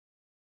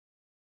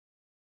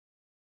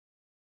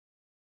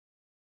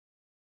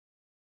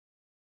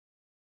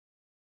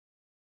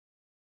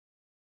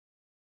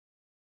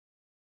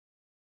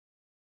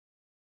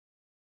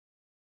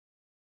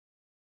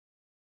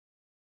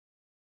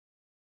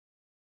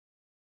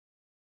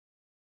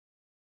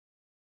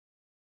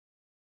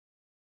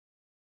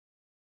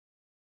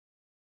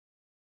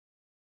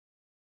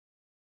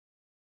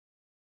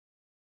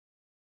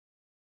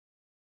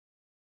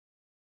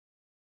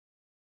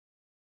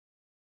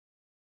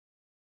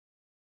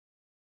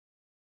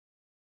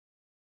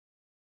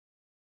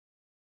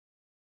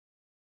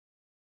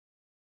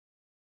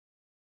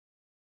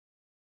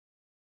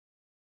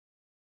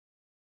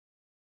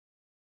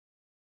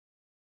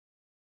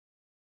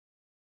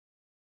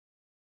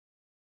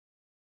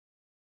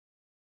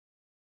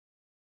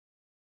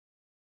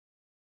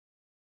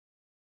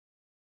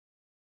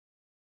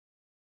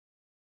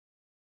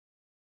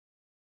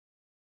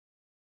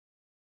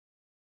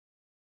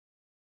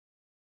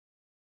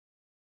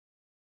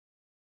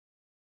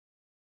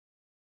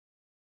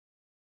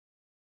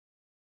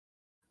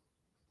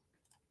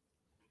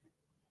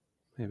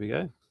Here we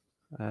go.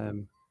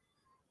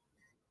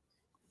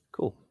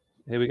 Cool.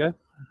 Here we go.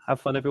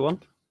 Have fun, everyone.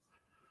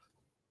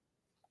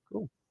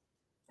 Cool.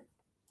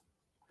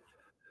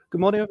 Good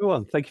morning,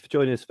 everyone. Thank you for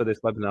joining us for this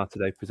webinar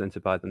today,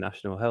 presented by the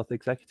National Health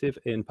Executive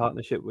in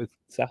partnership with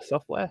SAS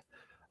Software.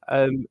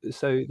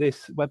 So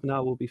this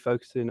webinar will be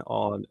focusing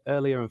on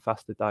earlier and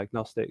faster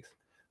diagnostics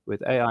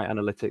with AI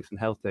analytics and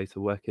health data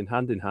working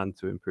hand in hand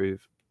to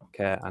improve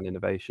care and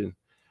innovation.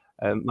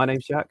 My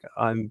name's Jack.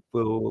 I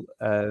will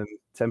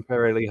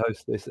temporarily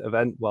host this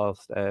event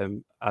whilst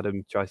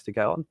Adam tries to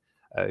get on.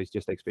 He's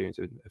just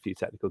experiencing a few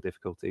technical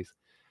difficulties.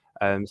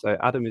 So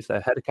Adam is the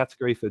head of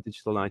category for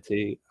digital and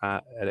IT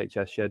at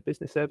NHS Shared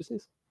Business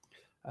Services,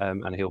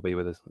 and he'll be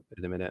with us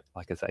in a minute,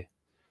 like I say.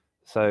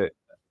 So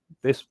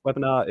this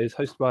webinar is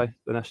hosted by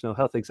the National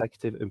Health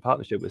Executive in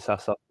partnership with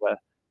SAS Software,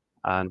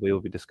 and we will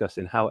be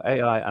discussing how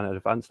AI and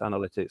advanced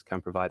analytics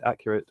can provide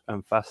accurate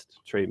and fast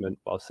treatment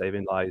while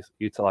saving lives,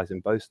 utilising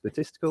both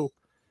statistical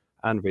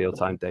and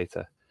real-time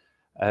data.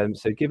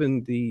 So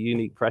given the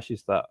unique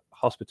pressures that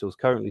hospitals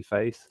currently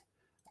face,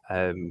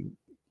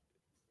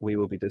 we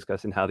will be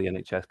discussing how the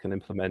NHS can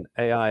implement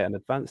AI and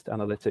advanced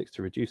analytics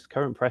to reduce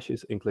current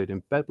pressures,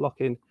 including bed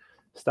blocking,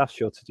 staff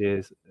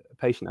shortages,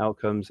 patient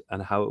outcomes,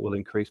 and how it will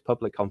increase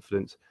public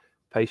confidence,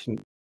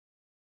 patient,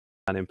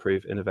 and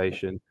improve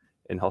innovation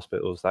in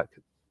hospitals that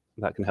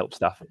can help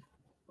staff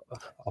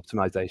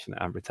optimization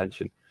and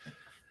retention.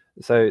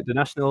 So the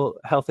National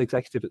Health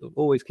Executive is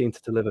always keen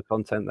to deliver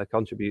content that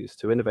contributes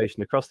to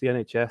innovation across the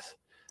NHS.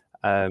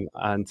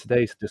 And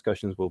today's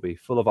discussions will be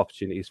full of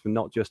opportunities for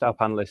not just our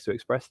panelists to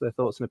express their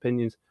thoughts and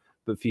opinions,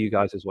 but for you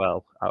guys as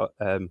well.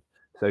 So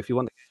if you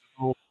want to get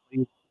involved,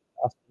 please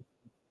ask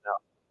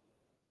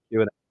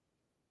Q&A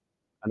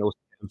and also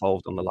get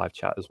involved on the live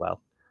chat as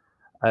well.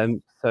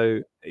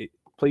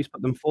 Please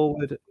put them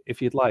forward.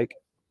 If you'd like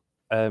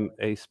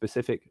a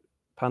specific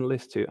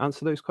panelist to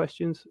answer those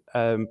questions,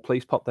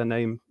 please pop their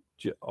name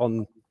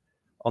on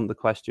the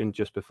question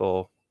just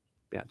before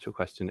the actual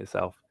question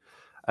itself.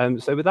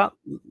 So with that,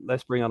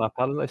 let's bring on our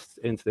panelists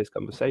into this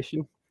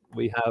conversation.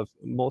 We have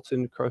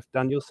Morten Croft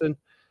Danielsen,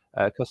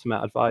 Customer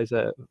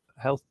Advisor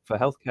for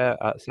Healthcare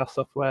at SAS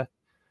Software,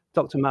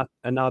 Dr. Matt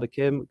Anada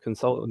Kim,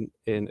 Consultant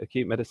in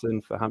Acute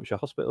Medicine for Hampshire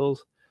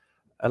Hospitals,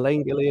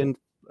 Elaine Gilliland,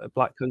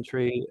 Black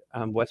Country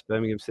and West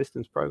Birmingham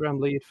Systems Program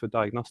Lead for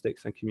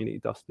Diagnostics and Community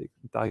Diagnostics,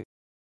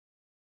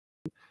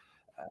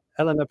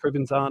 Elena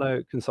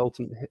Provenzano,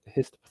 Consultant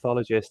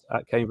Histopathologist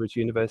at Cambridge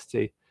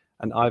University,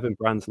 and Ivan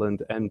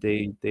Brandsland,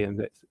 MD,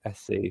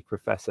 DMSc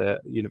Professor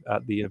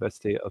at the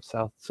University of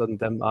Southern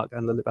Denmark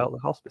and Lillebælt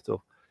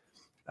Hospital.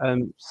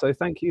 So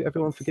thank you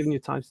everyone for giving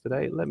your time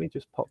today. Let me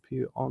just pop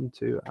you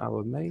onto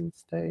our main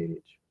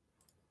stage.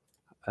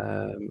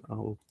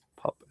 I'll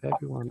pop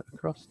everyone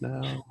across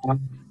now.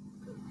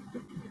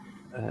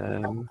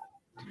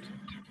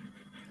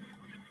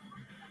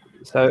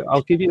 So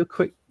I'll give you a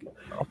quick,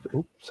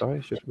 oh, sorry,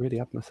 I should really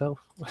have myself.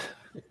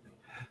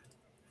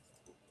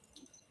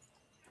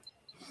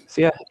 So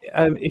yeah,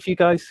 if you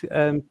guys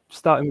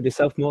starting with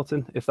yourself,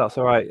 Morten, if that's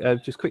all right,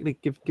 just quickly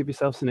give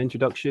yourselves an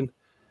introduction.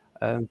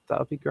 That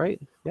would be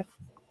great. Yeah.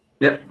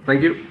 Yeah,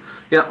 thank you.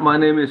 Yeah, my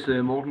name is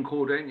Morten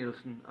Croft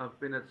Danielsen. I've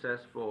been at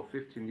SAS for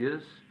 15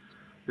 years.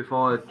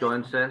 Before I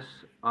joined SAS,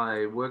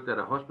 I worked at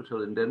a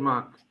hospital in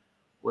Denmark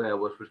where I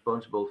was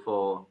responsible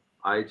for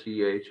IT,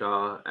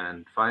 HR,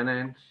 and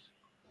finance.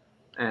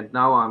 And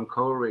now I'm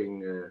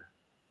covering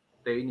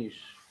Danish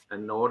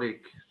and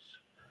Nordic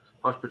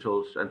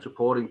hospitals and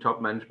supporting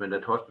top management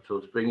at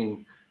hospitals,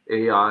 bringing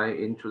AI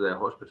into their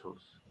hospitals,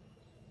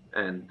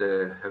 and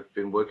have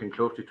been working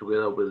closely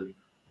together with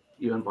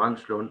Ivan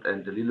Brandsland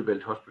and the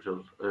Lillebælt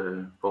Hospital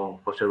for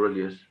several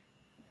years.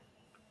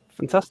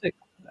 Fantastic.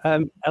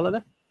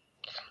 Eleanor?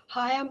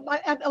 Hi, I'm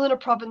Elena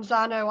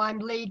Provenzano. I'm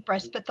lead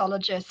breast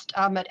pathologist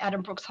at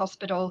Adam Brooks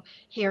Hospital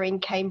here in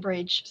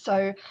Cambridge.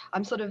 So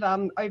I'm sort of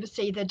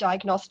oversee the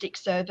diagnostic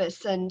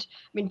service, and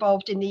I'm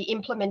involved in the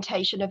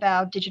implementation of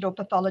our digital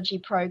pathology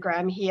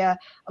program here,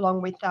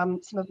 along with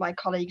some of my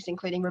colleagues,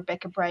 including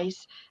Rebecca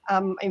Brace,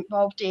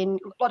 involved in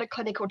a lot of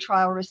clinical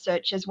trial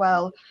research as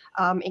well,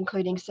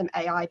 including some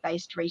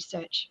AI-based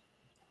research.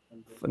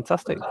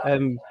 Fantastic.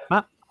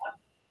 Matt?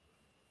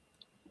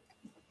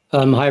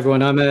 Hi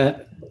everyone, I'm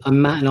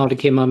Matt Anada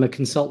Kim. I'm a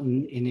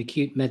consultant in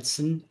acute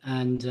medicine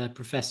and a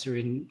professor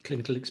in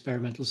clinical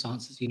experimental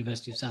science at the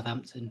University of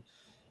Southampton.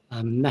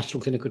 I'm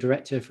National Clinical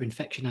Director for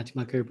Infection,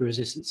 Antimicrobial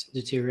Resistance and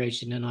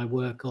Deterioration, and I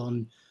work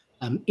on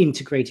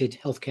integrated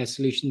healthcare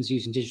solutions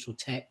using digital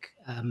tech,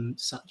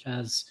 such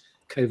as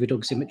COVID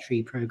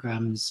oximetry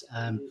programs.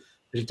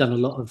 We've done a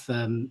lot of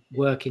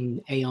work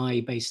in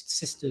AI-based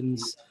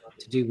systems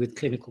to do with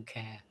clinical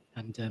care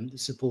and the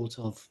support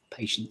of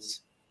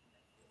patients.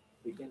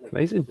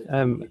 Amazing.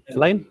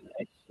 Elaine?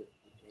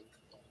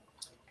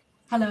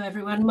 Hello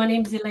everyone, my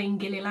name is Elaine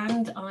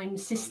Gilliland. I'm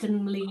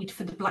system lead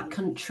for the Black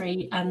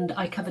Country, and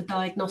I cover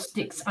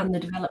diagnostics and the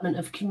development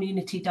of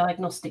community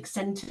diagnostic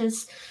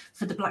centres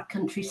for the Black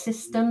Country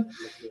system.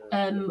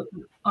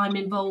 I'm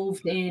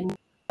involved in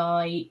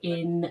AI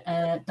in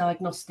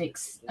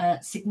diagnostics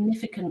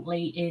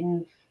significantly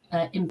in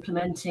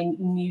implementing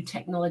new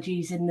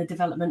technologies in the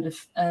development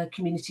of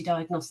community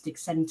diagnostic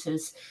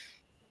centres,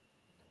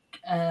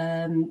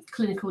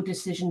 clinical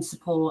decision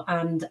support,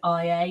 and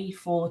IA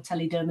for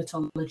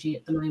teledermatology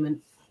at the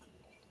moment.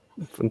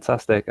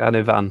 Fantastic. And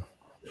Ivan.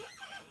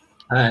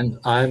 And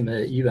I'm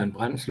Ivan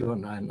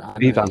Brandslund,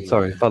 and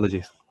Sorry,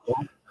 apologies.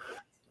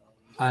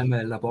 I'm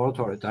a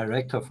laboratory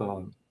director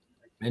for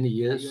many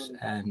years,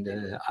 and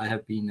I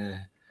have been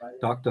a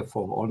doctor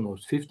for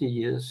almost 50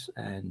 years.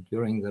 And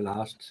during the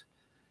last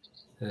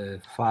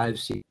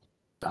 5-6 years,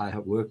 I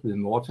have worked with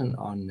Morten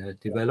on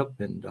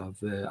development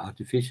of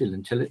artificial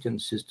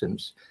intelligence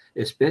systems,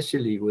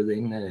 especially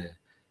within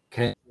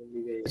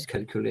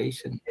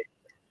calculation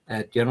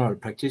at general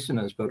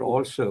practitioners, but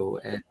also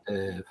at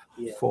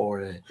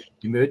for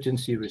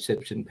emergency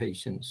reception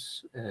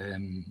patients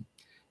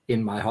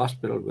in my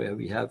hospital, where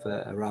we have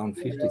around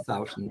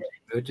 50,000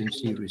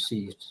 emergency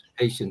received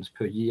patients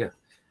per year.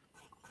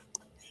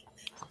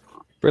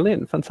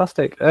 Brilliant,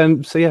 fantastic.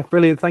 So yeah,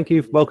 brilliant. Thank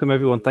you. Welcome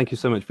everyone. Thank you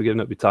so much for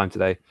giving up your time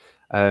today.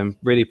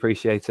 Really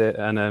appreciate it.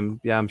 And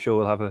yeah, I'm sure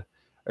we'll have a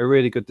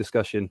really good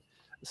discussion.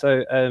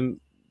 So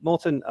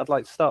Morten, I'd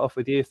like to start off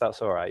with you, if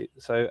that's all right.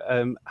 So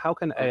how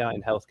can AI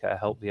in healthcare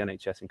help the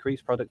NHS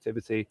increase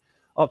productivity,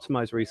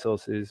 optimize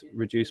resources,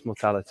 reduce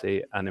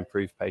mortality, and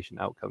improve patient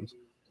outcomes?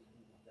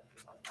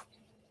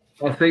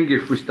 I think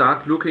if we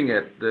start looking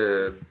at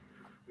the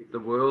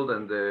world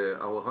and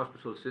our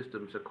hospital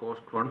systems across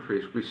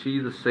countries, we see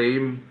the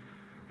same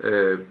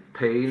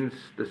pains,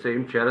 the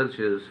same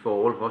challenges for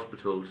all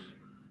hospitals.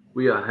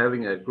 We are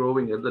having a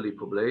growing elderly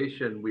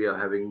population, we are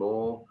having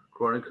more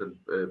chronic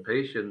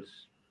patients,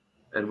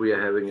 and we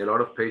are having a lot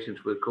of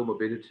patients with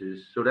comorbidities.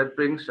 So that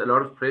brings a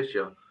lot of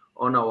pressure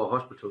on our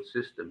hospital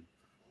system.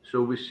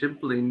 So we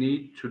simply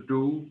need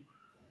to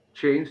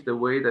change the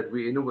way that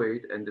we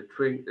innovate and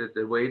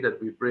the way that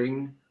we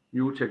bring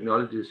new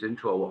technologies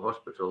into our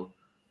hospital.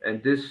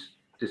 And this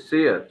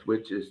DSEERT,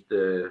 which is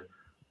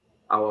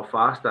our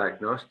Faster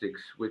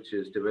Diagnostics, which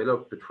is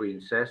developed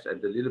between SAS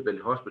and the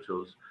Lillebælt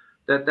hospitals,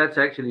 that's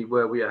actually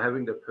where we are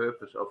having the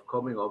purpose of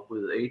coming up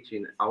with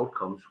 18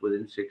 outcomes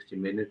within 60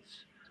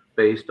 minutes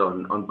based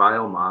on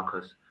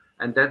biomarkers.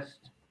 And that's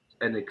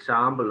an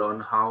example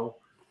on how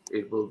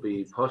it will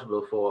be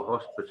possible for a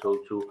hospital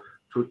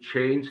to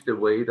change the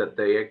way that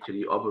they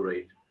actually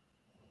operate.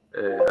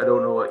 I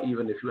don't know,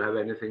 even if you have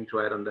anything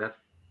to add on that.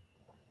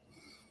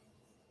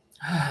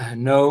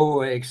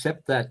 No,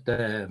 except that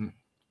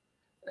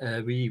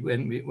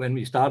when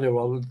we started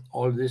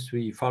all this,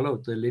 we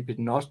followed the lipid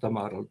Noster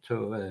model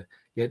to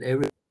get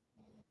everything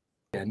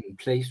in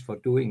place for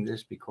doing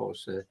this,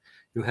 because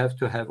you have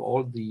to have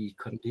all the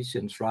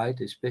conditions right,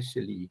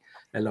 especially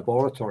a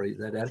laboratory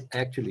that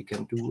actually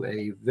can do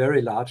a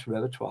very large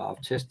repertoire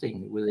of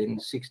testing within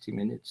 60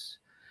 minutes.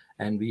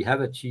 And we have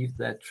achieved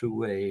that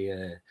through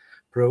a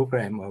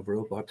program of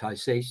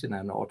robotization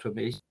and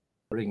automation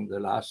during the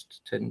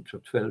last 10 to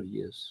 12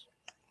 years.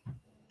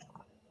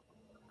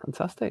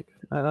 Fantastic.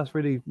 That's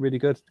really, really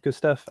good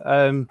stuff.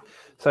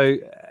 So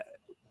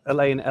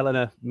Elaine,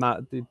 Eleanor,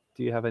 Matt, do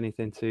you have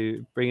anything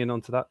to bring in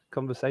onto that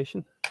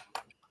conversation?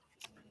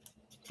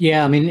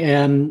 Yeah, I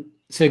mean,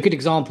 so a good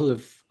example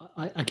of,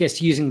 I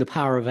guess, using the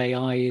power of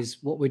AI is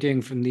what we're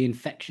doing from the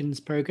infections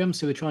program.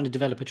 So we're trying to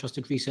develop a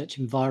trusted research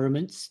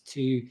environment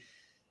to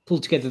pull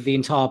together the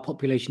entire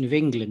population of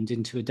England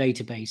into a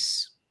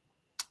database,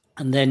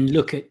 and then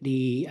look at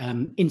the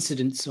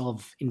incidence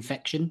of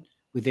infection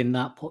within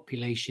that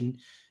population,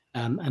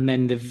 and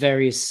then the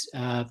various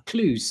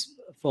clues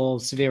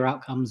for severe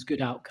outcomes,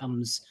 good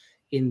outcomes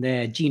in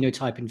their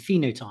genotype and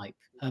phenotype,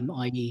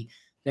 i.e.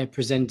 their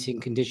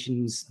presenting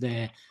conditions,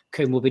 their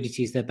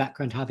comorbidities, their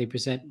background, how they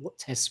present, what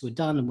tests were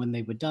done and when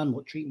they were done,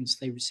 what treatments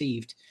they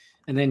received,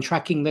 and then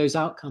tracking those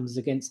outcomes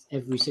against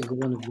every single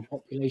one of the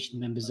population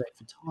members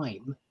over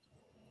time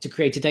to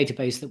create a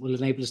database that will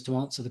enable us to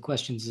answer the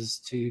questions as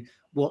to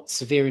what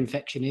severe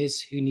infection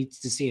is, who needs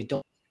to see a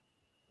doctor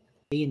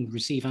and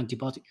receive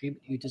antibiotic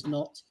treatment, who does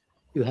not,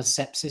 who has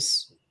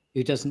sepsis,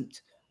 who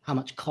doesn't, how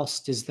much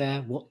cost is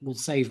there, what will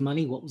save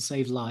money, what will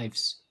save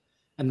lives.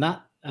 And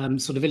that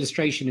sort of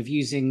illustration of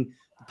using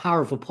the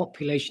power of a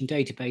population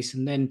database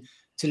and then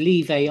to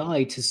leave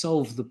AI to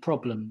solve the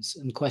problems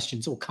and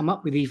questions, or come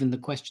up with even the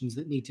questions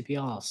that need to be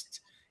asked,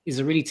 is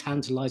a really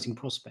tantalizing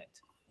prospect.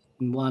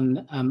 And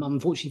one,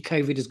 unfortunately,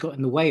 COVID has got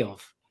in the way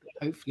of.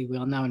 Hopefully, we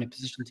are now in a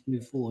position to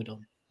move forward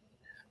on.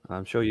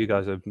 I'm sure you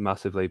guys are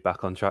massively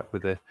back on track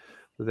with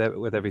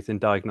everything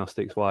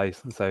diagnostics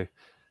wise. So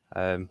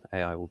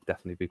AI will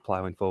definitely be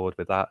ploughing forward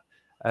with that.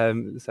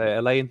 So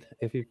Elaine,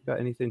 if you've got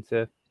anything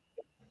to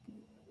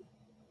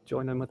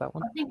join in with that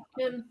one.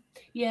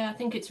 I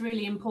think it's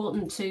really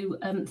important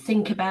to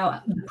think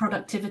about the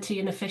productivity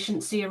and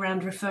efficiency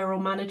around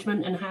referral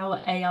management and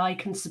how AI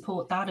can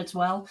support that as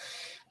well.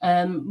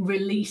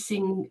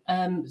 Releasing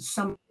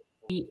some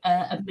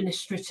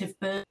administrative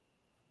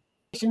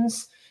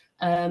burdens,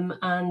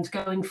 and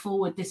going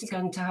forward, this is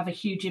going to have a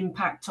huge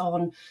impact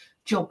on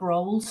job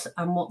roles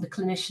and what the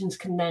clinicians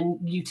can then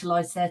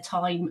utilize their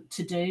time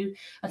to do.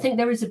 I think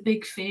there is a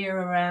big fear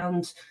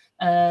around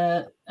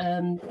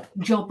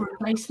job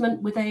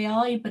replacement with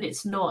AI, but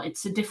it's not.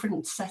 It's a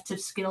different set of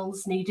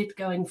skills needed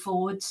going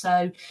forward.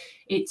 So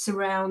it's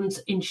around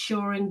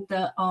ensuring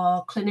that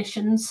our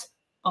clinicians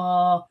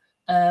are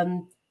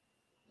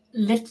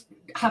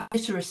have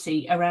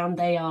literacy around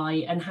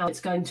AI and how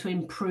it's going to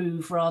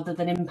improve rather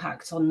than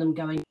impact on them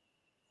going.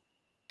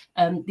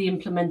 The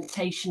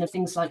implementation of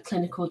things like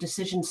clinical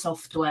decision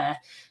software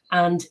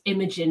and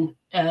image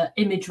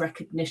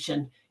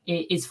recognition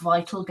is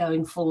vital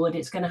going forward.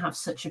 It's going to have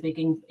such a big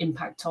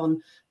impact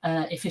on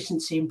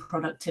efficiency and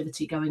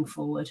productivity going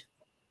forward.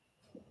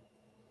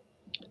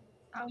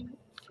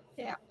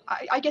 Yeah,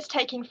 I guess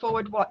taking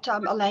forward what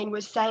Elaine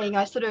was saying,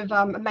 I sort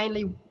of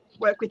mainly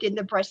work within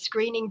the breast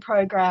screening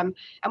program,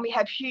 and we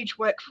have huge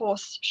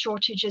workforce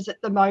shortages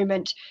at the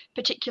moment,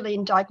 particularly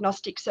in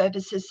diagnostic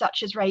services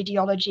such as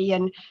radiology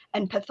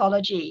and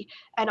pathology.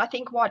 And I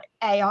think what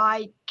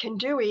AI can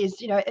do is,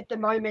 you know, at the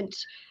moment,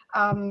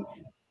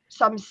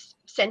 some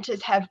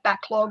centres have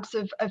backlogs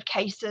of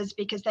cases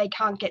because they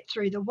can't get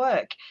through the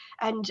work.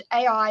 And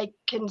AI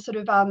can sort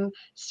of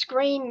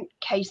screen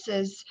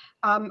cases,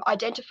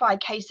 identify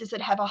cases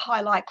that have a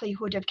high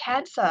likelihood of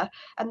cancer,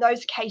 and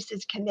those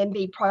cases can then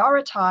be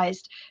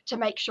prioritised to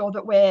make sure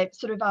that we're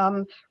sort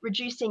of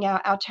reducing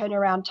our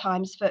turnaround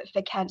times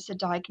for cancer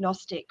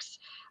diagnostics.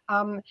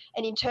 And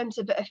in terms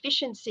of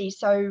efficiency,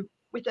 so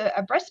with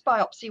a breast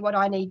biopsy, what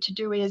I need to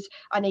do is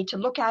I need to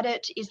look at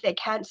it, is there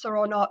cancer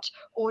or not,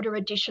 order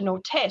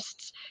additional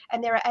tests.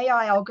 And there are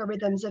AI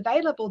algorithms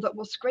available that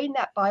will screen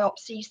that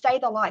biopsy, say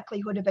the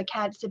likelihood of a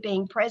cancer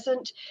being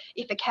present.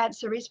 If a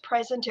cancer is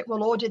present, it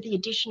will order the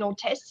additional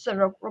tests that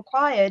are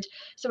required.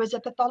 So as a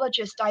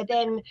pathologist, I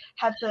then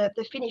have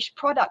the finished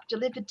product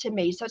delivered to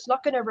me. So it's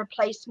not going to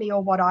replace me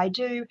or what I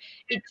do.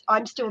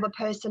 I'm still the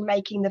person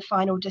making the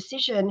final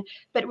decision,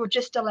 but it will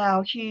just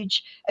allow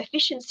huge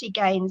efficiency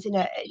gains in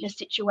a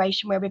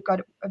situation where we've got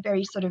a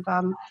very sort of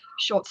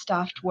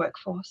short-staffed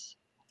workforce.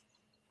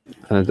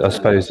 And I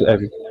suppose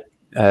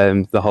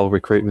the whole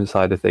recruitment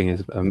side of things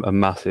is a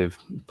massive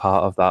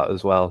part of that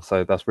as well.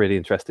 So that's really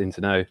interesting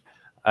to know.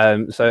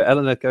 So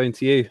Eleanor, going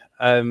to you.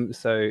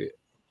 So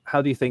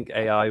how do you think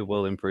AI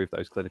will improve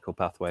those clinical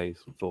pathways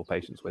for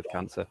patients with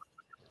cancer?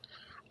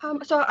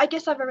 So I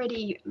guess I've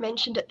already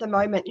mentioned at the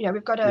moment, you know,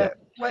 we've got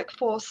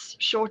workforce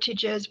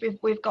shortages,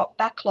 we've got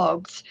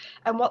backlogs,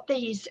 and what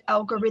these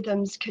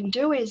algorithms can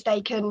do is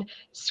they can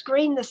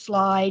screen the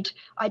slide,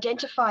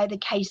 identify the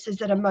cases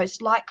that are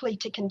most likely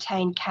to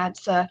contain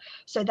cancer,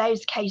 so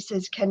those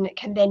cases can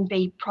then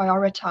be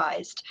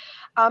prioritized.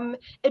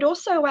 It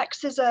also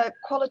acts as a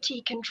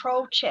quality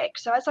control check.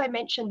 So as I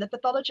mentioned, the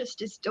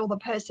pathologist is still the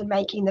person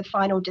making the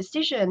final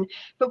decision,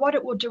 but what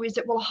it will do is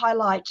it will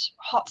highlight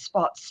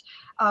hotspots.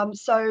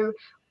 So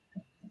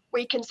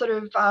we can sort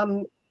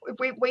of,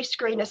 we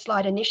screen a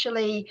slide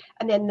initially,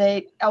 and then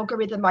the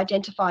algorithm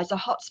identifies a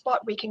hotspot.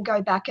 We can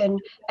go back and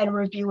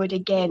review it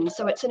again.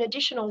 So it's an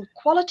additional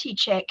quality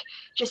check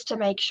just to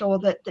make sure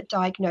that the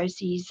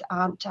diagnoses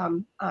aren't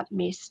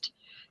missed.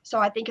 So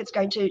I think it's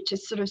going to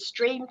sort of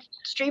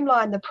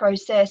streamline the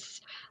process,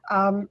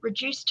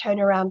 reduce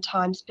turnaround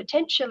times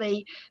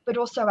potentially, but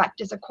also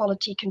act as a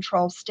quality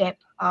control step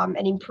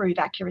and improve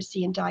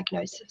accuracy in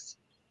diagnosis.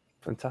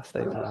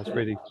 Fantastic. That's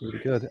really, really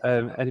good.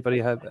 Anybody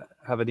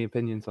have any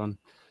opinions on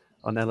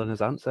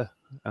Eleanor's answer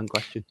and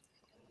question?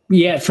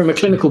 Yeah, from a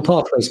clinical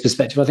pathways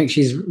perspective, I think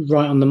she's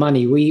right on the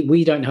money.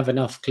 We don't have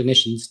enough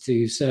clinicians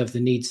to serve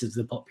the needs of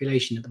the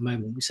population at the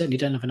moment. We certainly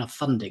don't have enough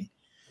funding.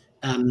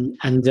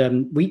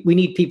 We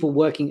need people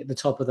working at the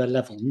top of their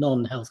level,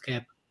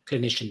 non-healthcare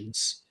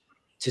clinicians,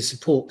 to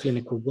support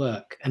clinical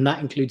work, and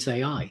that includes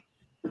AI.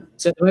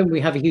 So at the moment,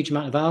 we have a huge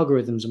amount of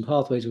algorithms and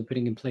pathways we're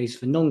putting in place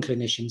for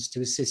non-clinicians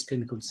to assist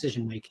clinical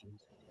decision-making,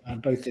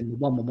 both in the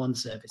 111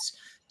 service.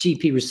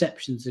 GP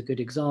reception is a good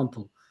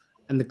example.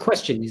 And the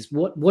question is,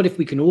 what if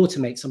we can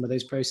automate some of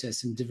those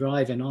processes and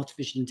derive an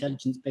artificial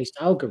intelligence-based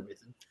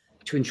algorithm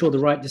to ensure the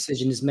right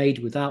decision is made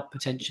without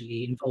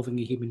potentially involving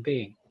a human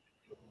being?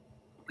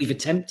 We've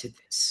attempted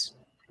this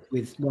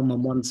with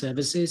 111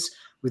 services,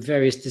 with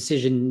various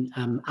decision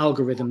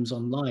algorithms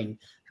online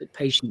that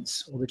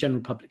patients or the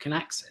general public can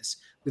access,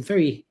 with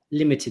very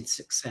limited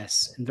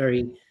success and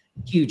very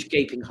huge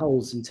gaping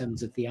holes in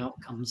terms of the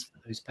outcomes for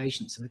those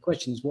patients. And the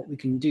question is what we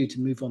can do to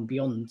move on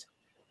beyond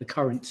the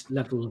current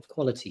level of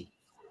quality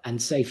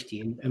and safety,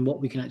 and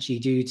what we can actually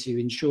do to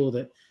ensure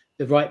that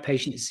the right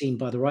patient is seen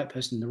by the right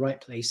person in the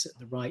right place at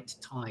the right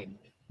time,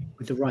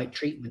 with the right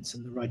treatments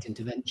and the right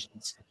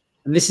interventions.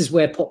 And this is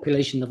where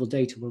population level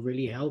data will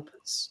really help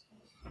us.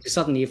 Because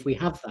suddenly, if we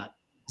have that,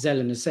 as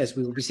Eleanor says,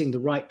 we will be seeing the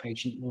right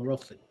patient more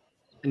often.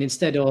 And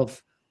instead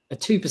of a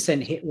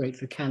 2% hit rate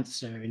for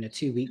cancer in a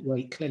 2-week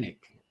wait clinic,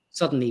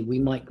 suddenly we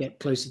might get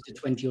closer to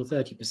 20 or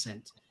 30%.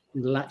 And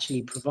will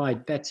actually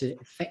provide better,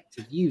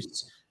 effective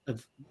use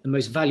of the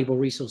most valuable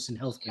resource in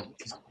healthcare,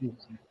 which is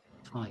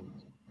time.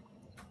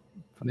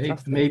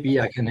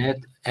 Maybe I can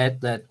add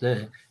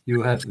that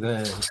you have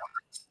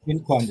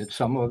pinpointed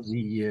some of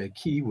the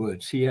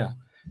keywords here,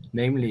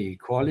 namely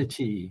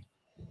quality,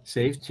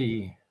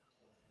 safety,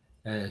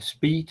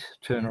 speed,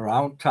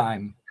 turnaround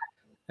time,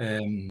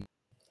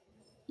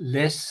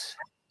 less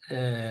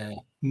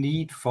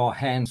need for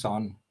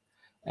hands-on,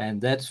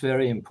 and that's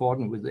very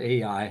important with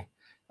AI.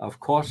 Of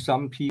course,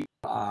 some people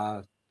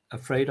are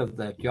afraid of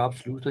their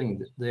jobs,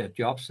 losing their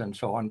jobs and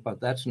so on,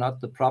 but that's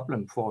not the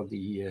problem for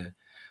the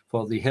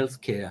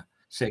healthcare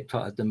sector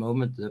at the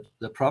moment.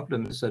 The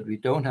problem is that we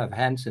don't have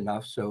hands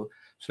enough, so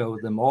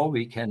the more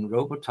we can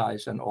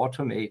robotize and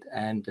automate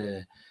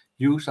and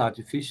use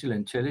artificial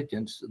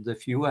intelligence, the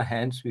fewer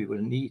hands we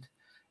will need.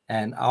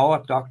 And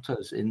our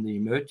doctors in the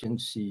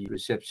emergency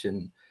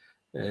reception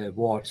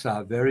wards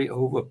are very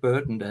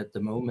overburdened at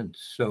the moment.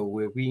 So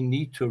we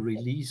need to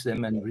release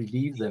them and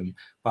relieve them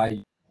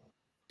by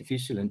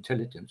artificial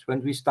intelligence.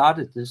 When we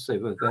started this, they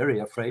were very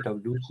afraid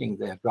of losing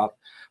their job,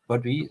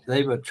 but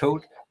they were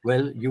told,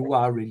 well, you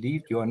are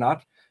relieved. You are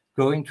not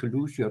going to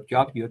lose your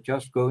job. You're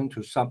just going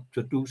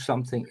to do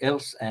something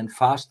else and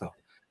faster,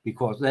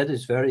 because that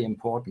is very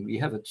important. We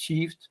have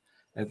achieved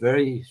a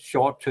very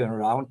short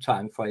turnaround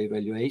time for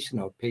evaluation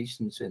of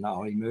patients in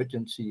our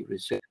emergency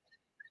research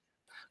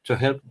to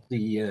help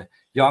the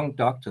young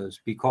doctors,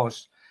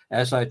 because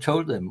as I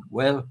told them,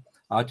 well,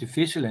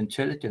 artificial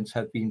intelligence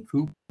have been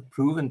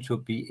proven to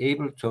be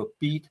able to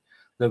beat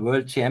the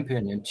world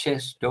champion in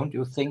chess. Don't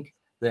you think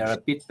they're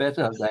a bit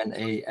better than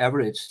an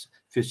average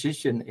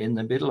physician in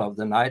the middle of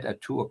the night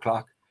at 2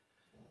 o'clock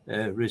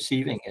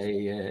receiving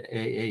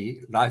a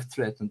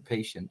life-threatened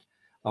patient?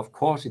 Of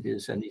course it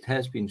is, and it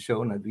has been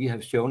shown, and we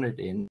have shown it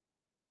in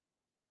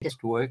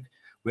test work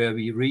where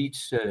we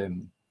reach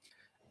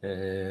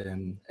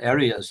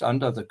areas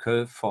under the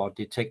curve for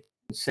detecting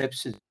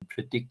sepsis,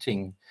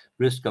 predicting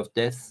risk of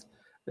death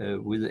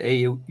with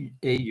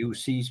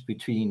AUCs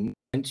between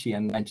 20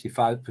 and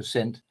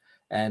 95%.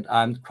 And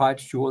I'm quite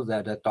sure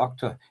that a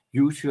doctor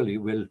usually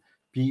will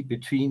be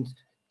between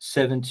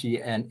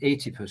 70 and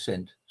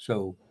 80%.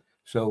 So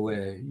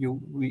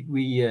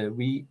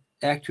we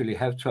actually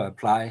have to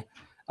apply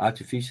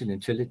artificial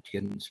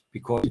intelligence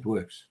because it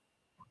works.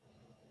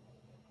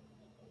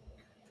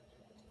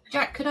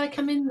 Jack, could I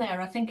come in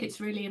there? I think it's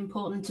really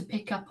important to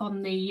pick up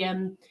on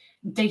the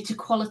data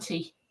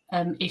quality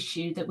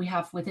issue that we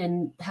have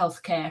within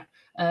healthcare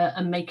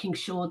and making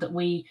sure that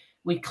we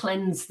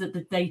cleanse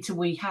the data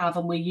we have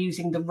and we're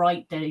using the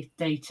right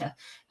data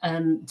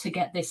to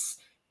get this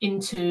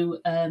into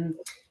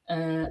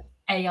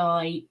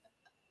AI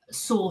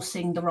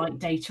sourcing the right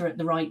data at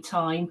the right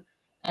time.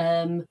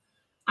 And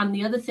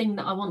the other thing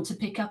that I want to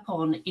pick up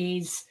on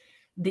is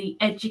the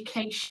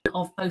education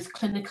of both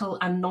clinical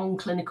and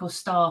non-clinical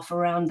staff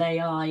around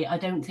AI. I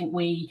don't think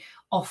we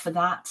offer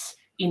that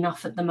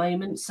enough at the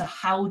moment. So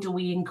how do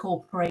we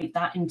incorporate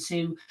that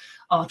into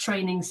our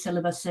training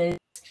syllabuses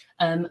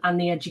and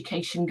the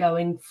education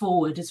going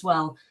forward as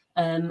well?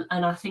 And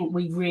I think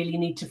we really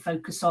need to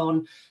focus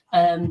on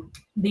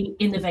the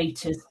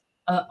innovators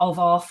of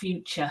our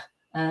future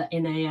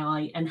in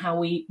AI and how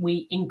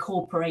we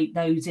incorporate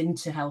those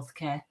into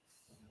healthcare.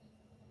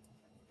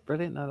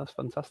 Brilliant. No, that's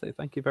fantastic.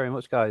 Thank you very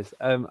much, guys.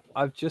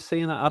 I've just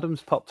seen that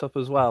Adam's popped up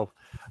as well.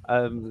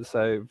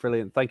 So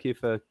brilliant. Thank you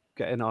for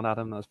getting on,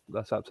 Adam.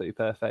 That's absolutely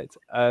perfect.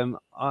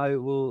 I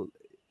will.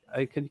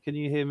 Can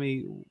you hear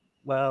me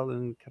well,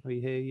 and can we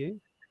hear you?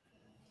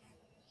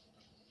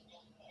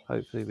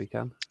 Hopefully we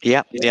can.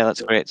 Yeah,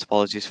 that's great.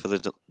 Apologies for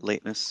the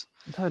lateness.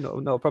 No,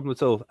 not a problem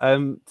at all.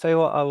 Tell you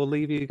what, I will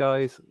leave you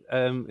guys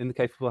in the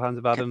capable hands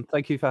of Adam.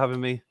 Thank you for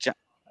having me.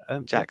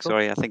 Jack,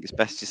 sorry, I think it's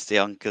best to stay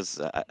on because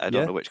I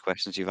don't know which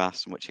questions you've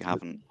asked and which you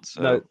haven't.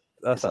 So no,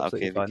 that's is that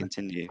absolutely okay fine. if we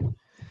continue?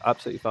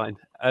 Absolutely fine.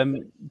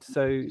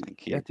 So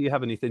Thank you. do you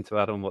have anything to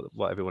add on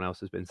what everyone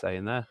else has been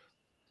saying there?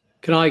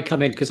 Can I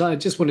come in? Because I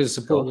just wanted to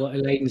support what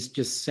Elaine's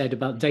just said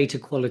about data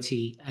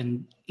quality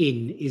and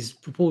in is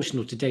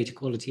proportional to data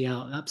quality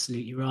out.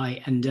 Absolutely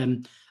right.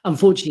 And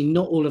unfortunately,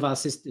 not all of our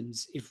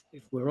systems, if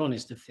we're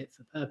honest, are fit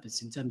for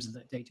purpose in terms of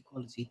that data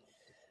quality.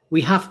 We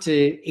have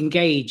to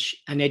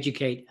engage and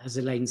educate, as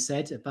Elaine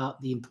said,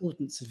 about the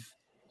importance of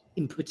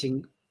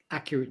inputting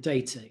accurate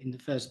data in the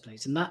first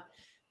place. And that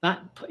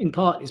in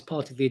part is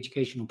part of the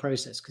educational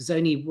process, because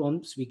only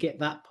once we get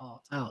that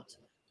part out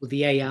will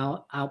the AI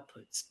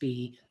outputs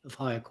be of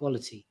higher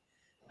quality.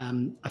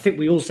 I think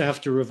we also have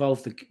to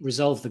resolve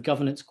the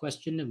governance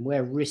question and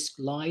where risk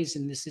lies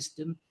in the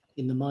system,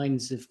 in the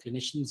minds of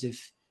clinicians.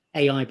 If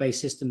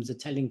AI-based systems are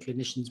telling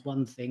clinicians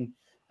one thing,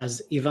 as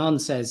Yvonne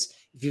says,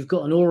 if you've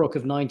got an OROC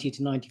of 90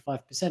 to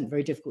 95%,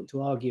 very difficult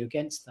to argue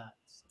against that.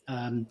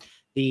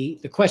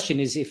 The question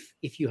is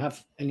if you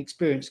have an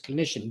experienced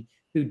clinician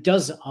who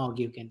does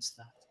argue against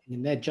that, and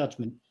in their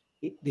judgment,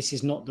 this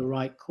is not the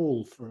right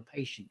call for a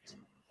patient,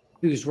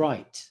 who's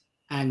right?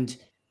 And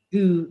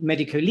who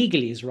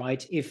medico-legally is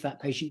right if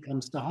that patient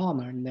comes to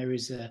harm and there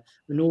is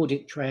an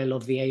audit trail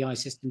of the AI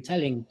system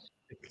telling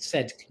the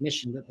said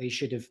clinician that they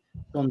should have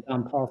gone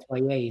down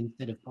pathway A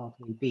instead of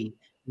pathway B,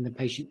 and the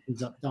patient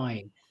ends up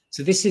dying.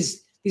 So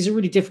these are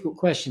really difficult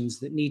questions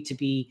that need to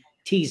be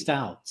teased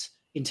out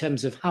in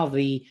terms of how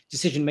the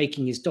decision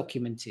making is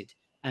documented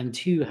and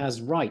who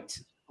has right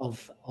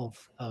of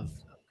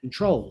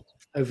control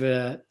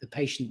over the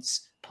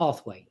patient's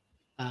pathway.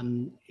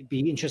 It'd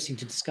be interesting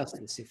to discuss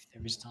this if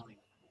there is time.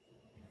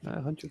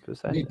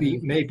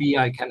 100%. Maybe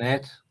I can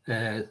add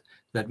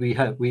that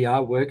we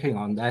are working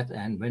on that,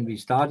 and when we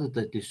started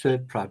the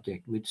DESERT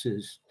project, which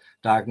is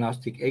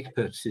Diagnostic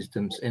Expert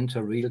Systems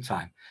Enter Real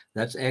Time,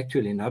 that's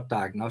actually not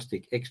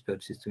diagnostic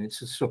expert system,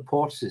 it's a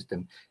support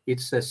system.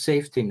 It's a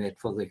safety net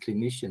for the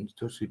clinicians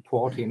to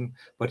support him,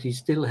 but he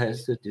still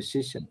has the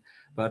decision.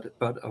 But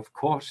of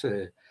course,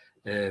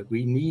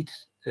 we need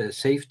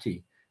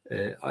safety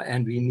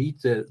and we need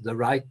the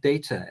right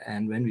data.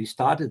 And when we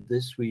started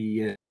this,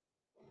 we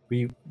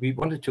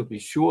wanted to be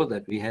sure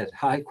that we had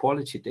high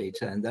quality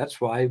data, and that's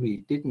why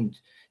we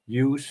didn't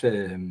use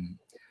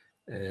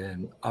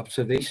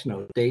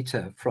observational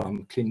data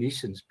from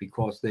clinicians,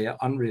 because they are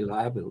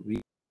unreliable.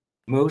 We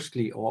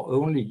mostly or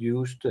only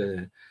used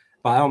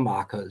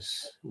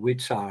biomarkers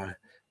which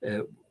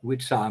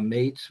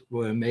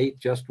were made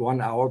just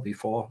 1 hour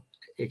before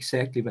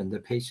exactly when the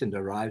patient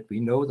arrived. We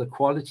know the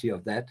quality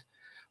of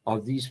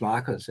these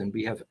markers, and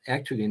we have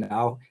actually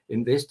now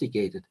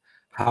investigated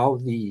how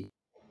the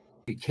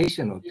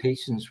identification of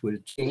patients will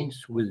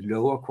change with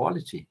lower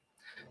quality.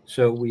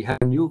 So we have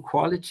a new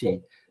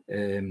quality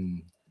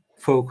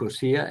focus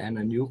here and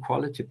a new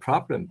quality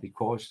problem,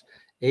 because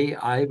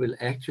AI will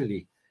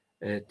actually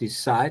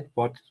decide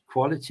what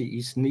quality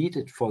is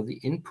needed for the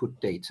input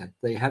data.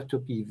 They have to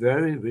be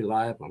very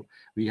reliable.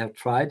 We have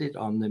tried it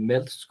on the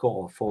MELT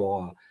score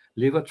for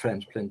liver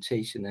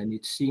transplantation, and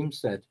it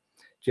seems that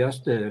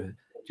just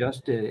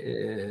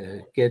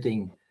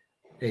getting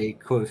a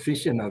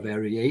coefficient of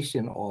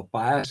variation or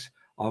bias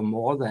of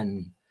more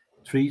than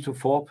 3 to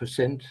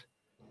 4%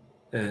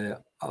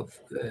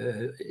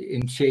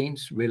 in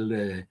change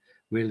will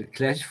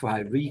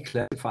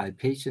reclassify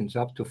patients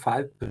up to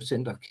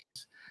 5% of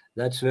cases.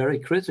 That's very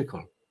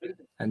critical,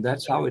 and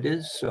that's how it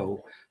is.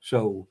 So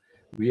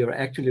we are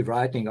actually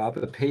writing up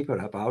a paper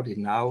about it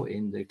now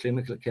in the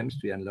Clinical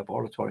Chemistry and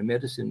Laboratory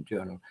Medicine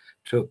Journal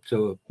to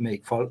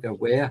make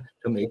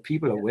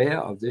people aware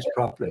of this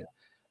problem,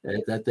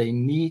 that they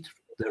need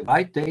the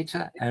right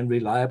data and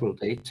reliable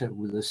data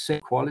with the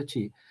same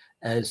quality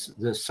as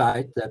the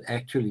site that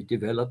actually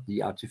developed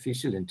the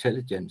artificial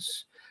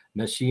intelligence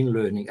machine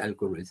learning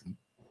algorithm.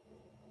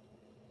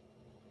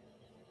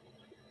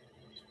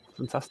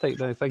 Fantastic.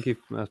 No, thank you.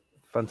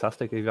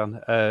 Fantastic, Ivan.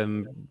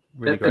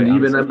 Really great. And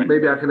even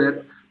maybe I can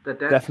add that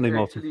that's Definitely,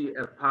 actually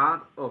a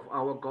part of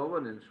our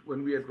governance.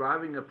 When we are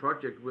driving a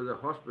project with a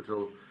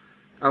hospital,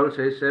 I would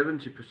say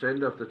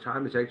 70% of the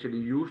time is actually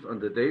used on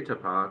the data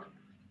part.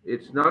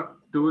 It's not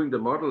doing the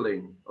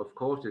modeling. Of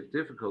course, it's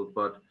difficult,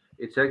 but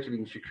it's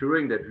actually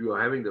securing that you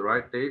are having the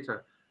right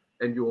data,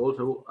 and you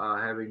also are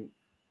having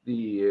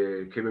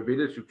the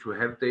capability to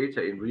have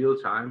data in real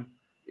time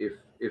if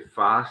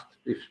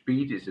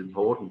speed is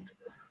important.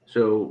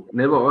 So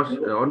never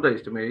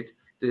underestimate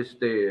this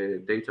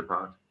data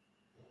part.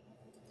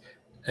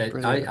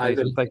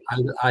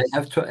 I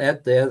have to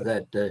add there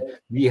that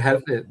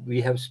we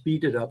have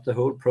speeded up the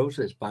whole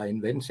process by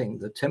inventing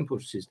the tempo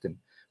system,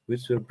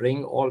 which will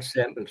bring all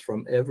samples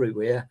from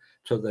everywhere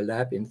to the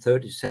lab in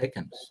 30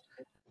 seconds.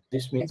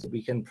 This means that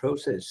we can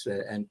process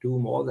and do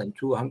more than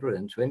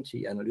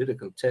 220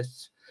 analytical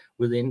tests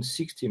within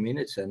 60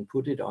 minutes and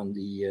put it on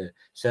the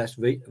SAS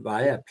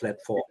VIA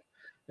platform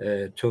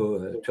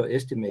to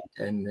estimate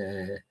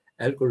an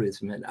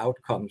algorithm and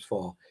outcomes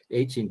for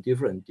 18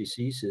 different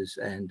diseases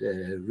and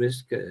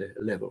risk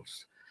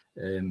levels.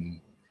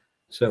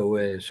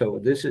 So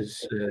this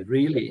is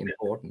really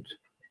important.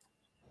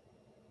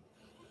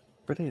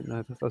 Brilliant.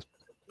 No, that's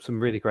some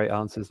really great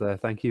answers there.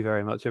 Thank you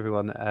very much,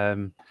 everyone.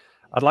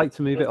 I'd like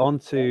to move it on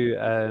to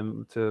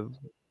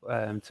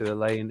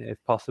Elaine,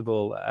 if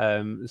possible.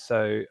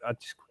 So I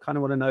just kind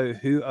of want to know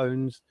who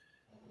owns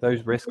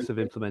those risks of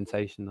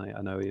implementation.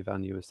 I know,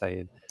 Ivan, you were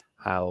saying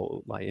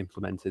how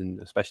implementing,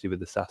 especially with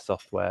the SAS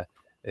software,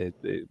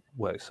 it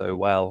works so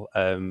well.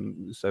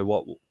 So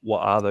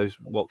what are those?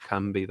 What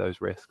can be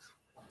those risks?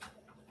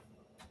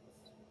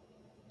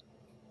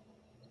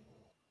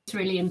 It's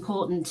really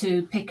important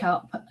to pick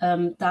up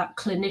that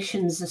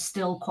clinicians are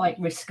still quite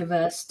risk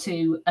averse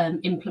to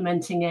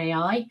implementing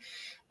AI,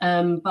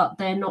 but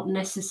they're not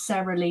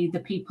necessarily the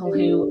people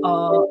who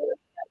are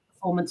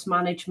performance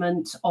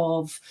management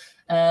of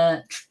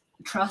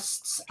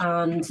trusts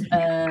and things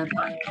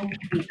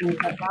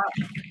like that.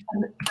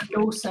 And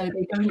also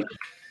they don't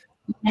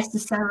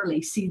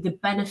necessarily see the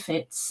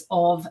benefits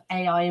of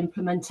AI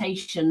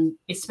implementation,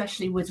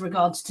 especially with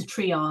regards to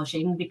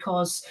triaging,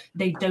 because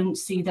they don't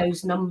see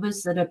those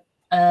numbers that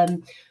are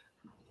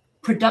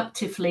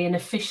productively and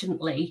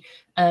efficiently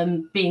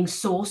being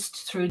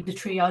sourced through the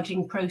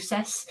triaging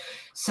process.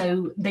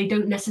 So they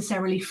don't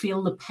necessarily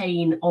feel the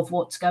pain of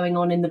what's going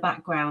on in the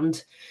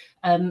background.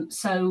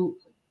 So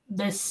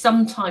there's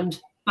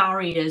sometimes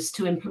barriers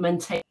to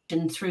implementation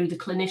through the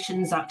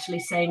clinicians actually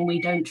saying, we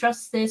don't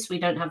trust this, we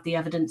don't have the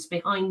evidence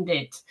behind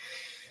it.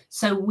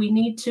 So we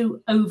need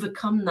to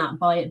overcome that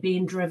by it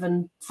being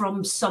driven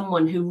from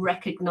someone who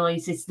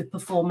recognises the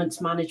performance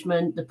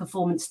management, the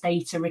performance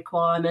data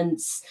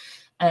requirements,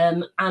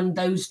 and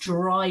those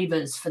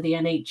drivers for the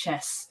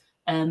NHS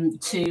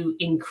to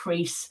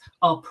increase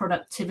our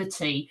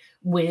productivity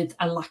with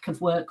a lack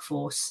of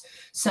workforce.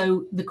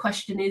 So the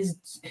question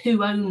is,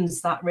 who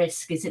owns that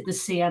risk? Is it the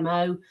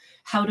CMO?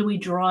 How do we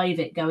drive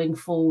it going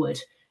forward?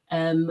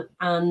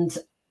 And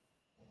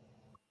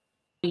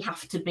we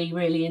have to be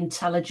really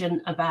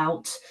intelligent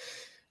about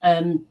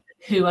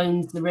who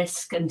owns the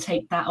risk and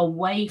take that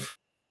away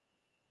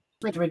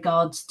with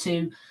regards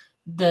to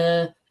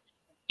the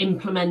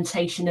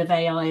implementation of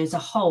AI as a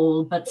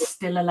whole, but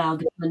still allow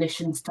the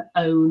clinicians to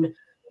own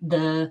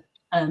the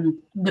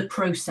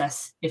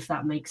process, if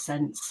that makes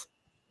sense.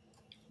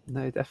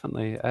 No,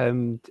 definitely.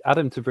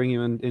 Adam, to bring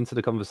you into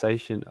the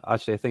conversation,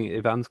 actually, I think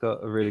Ivan's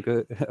got a really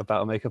good about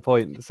to make a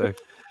point, so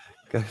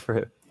go for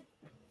it.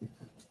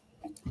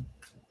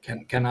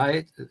 Can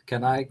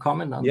I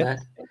comment on that?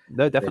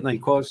 No, definitely.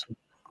 Because,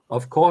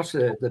 of course,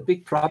 the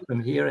big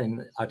problem here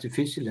in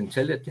artificial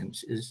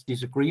intelligence is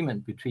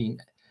disagreement between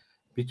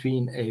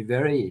a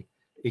very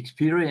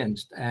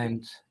experienced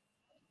and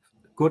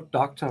good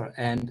doctor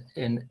and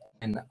an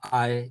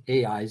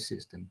AI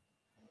system.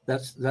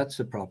 That's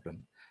a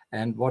problem.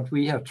 And what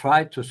we have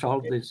tried to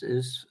solve this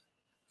is,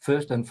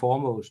 first and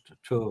foremost,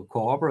 to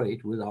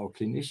cooperate with our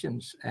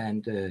clinicians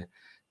and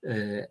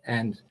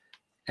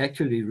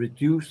actually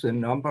reduce the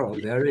number of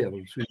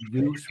variables we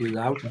use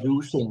without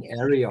losing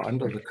area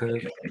under the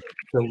curve.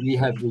 So we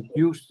have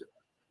reduced,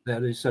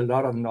 there is a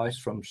lot of noise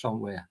from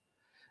somewhere.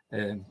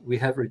 We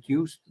have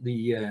reduced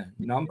the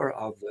number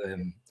of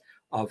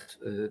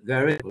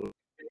variables,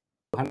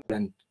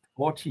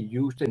 140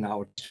 used in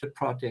our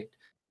project,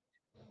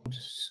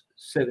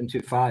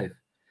 75.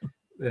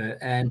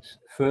 And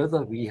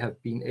further, we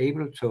have been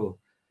able to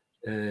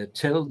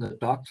tell the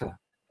doctor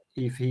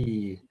if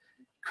he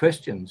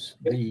questions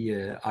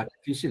the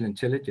artificial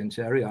intelligence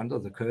area under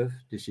the curve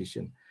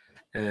decision.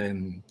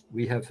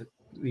 We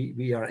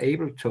are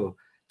able to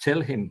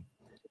tell him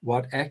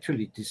what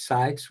actually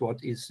decides what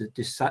is the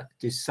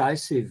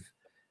decisive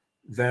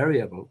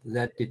variable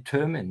that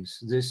determines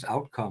this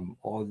outcome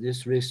or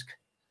this risk,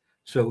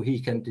 so he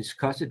can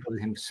discuss it with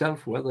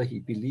himself whether he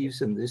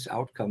believes in this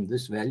outcome,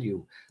 this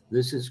value.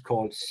 This is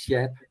called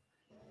SHAP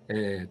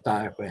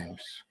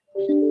diagrams.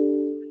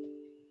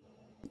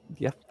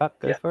 Yeah, Pat,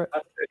 go for it.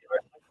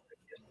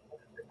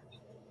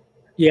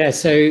 Yeah,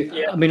 so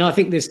I mean, I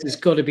think this has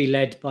got to be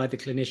led by the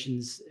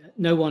clinicians.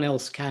 No one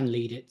else can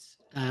lead it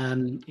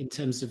in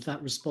terms of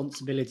that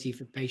responsibility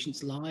for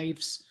patients'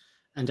 lives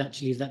and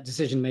actually that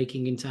decision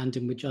making in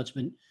tandem with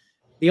judgment.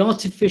 The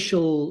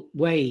artificial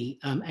way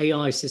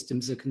AI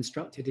systems are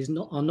constructed are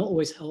not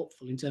always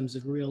helpful in terms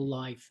of real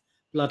life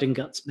blood and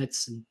guts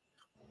medicine.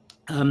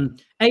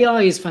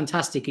 AI is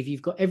fantastic if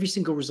you've got every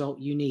single result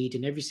you need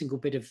and every single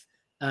bit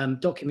of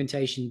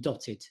documentation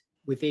dotted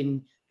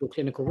within your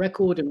clinical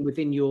record and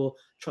within your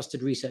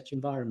trusted research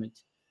environment.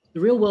 The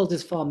real world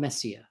is far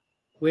messier.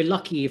 We're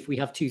lucky if we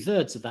have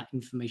 2/3 of that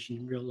information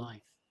in real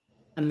life.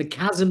 And the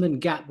chasm and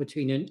gap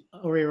between an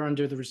area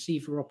under the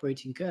receiver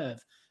operating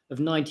curve of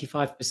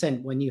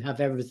 95% when you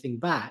have everything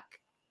back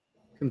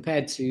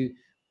compared to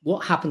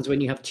what happens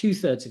when you have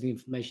 2/3 of the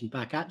information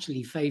back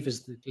actually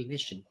favors the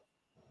clinician.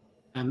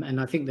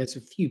 And I think there's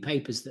a few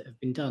papers that have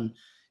been done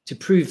to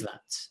prove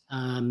that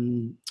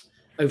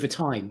over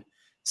time.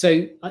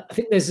 So I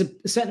think there's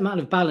a certain amount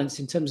of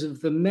balance in terms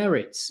of the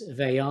merits of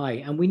AI,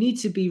 and we need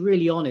to be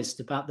really honest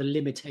about the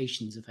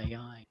limitations of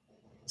AI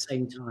at the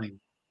same time.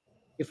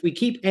 If we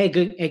keep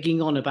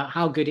egging on about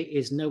how good it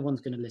is, no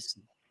one's going to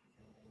listen.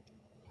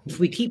 If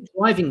we keep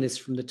driving this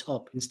from the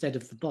top instead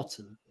of the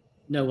bottom,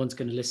 no one's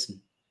going to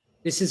listen.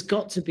 This has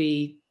got to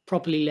be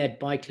properly led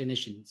by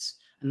clinicians,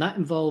 and that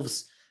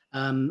involves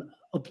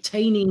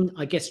obtaining,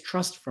 I guess,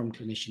 trust from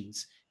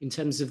clinicians in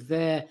terms of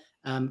their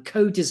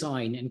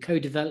co-design and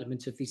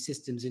co-development of these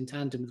systems in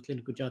tandem with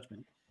clinical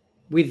judgment,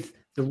 with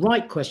the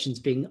right questions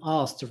being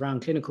asked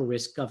around clinical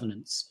risk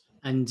governance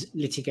and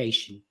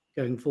litigation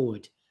going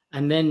forward,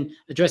 and then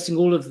addressing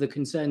all of the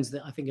concerns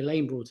that I think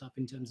Elaine brought up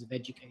in terms of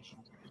education,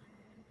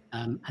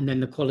 and then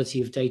the quality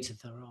of data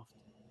thereafter.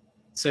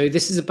 So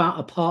this is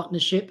about a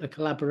partnership, a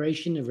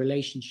collaboration, a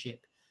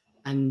relationship,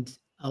 and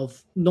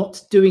of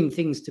not doing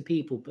things to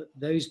people, but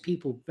those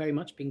people very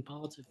much being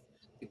part of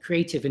the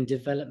creative and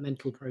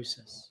developmental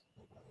process.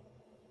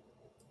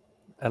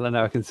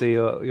 Eleanor, I can see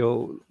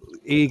you're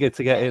eager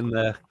to get in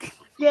there.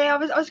 Yeah,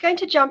 I was going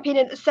to jump in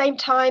at the same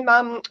time,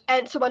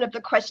 answer one of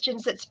the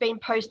questions that's been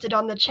posted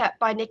on the chat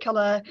by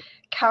Nicola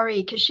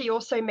Curry, because she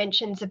also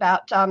mentions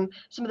about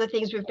some of the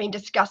things we've been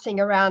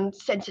discussing around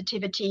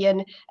sensitivity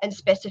and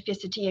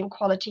specificity and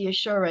quality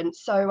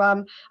assurance. So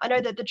I know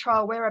that the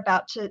trial we're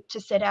about to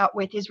set out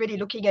with is really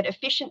looking at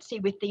efficiency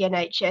with the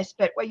NHS,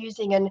 but we're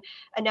using an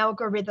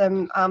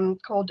algorithm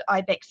called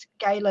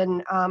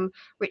Ibex-Galen,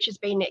 which has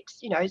been,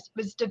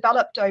 was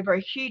developed over a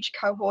huge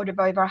cohort of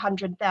over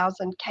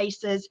 100,000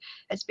 cases.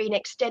 It's been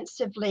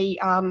extensively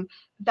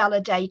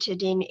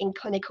validated in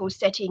clinical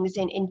settings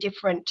in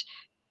different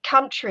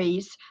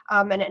countries,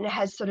 and it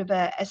has sort of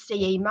a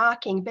CE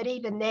marking. But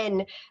even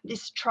then,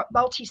 this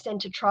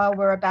multi-centre trial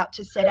we're about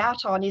to set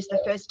out on is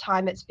the first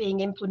time it's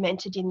being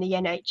implemented in the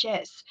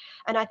NHS.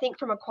 And I think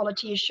from a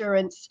quality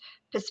assurance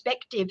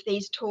perspective,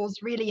 these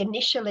tools really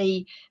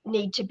initially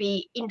need to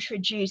be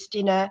introduced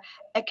in a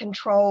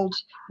controlled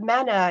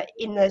manner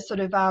in the sort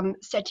of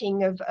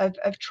setting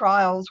of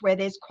trials where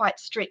there's quite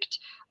strict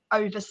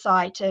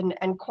oversight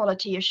and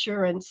quality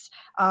assurance,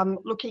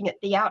 looking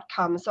at the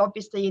outcomes.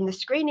 Obviously, in the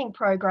screening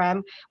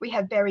program, we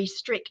have very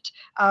strict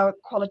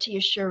quality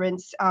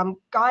assurance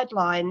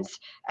guidelines,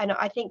 and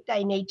I think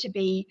they need to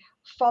be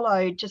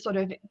followed to sort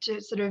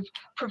of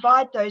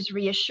provide those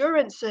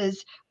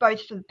reassurances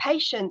both for the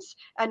patients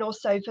and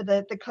also for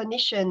the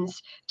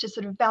clinicians to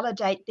sort of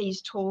validate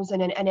these tools in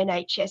an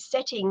NHS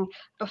setting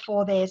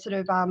before they're sort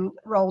of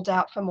rolled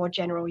out for more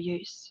general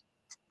use.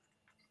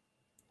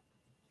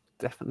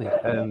 Definitely.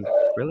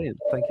 Brilliant.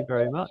 Thank you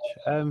very much.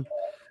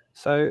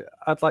 So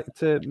I'd like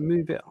to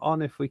move it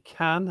on if we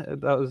can.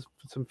 That was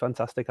some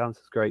fantastic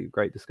answers.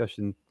 Great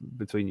discussion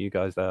between you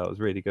guys there. That was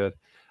really good.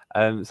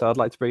 So I'd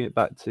like to bring it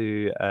back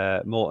to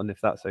Morten,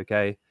 if that's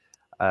okay.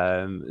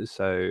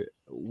 So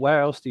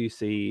where else do you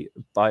see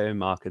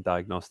biomarker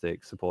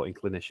diagnostics supporting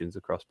clinicians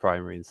across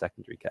primary and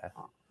secondary care?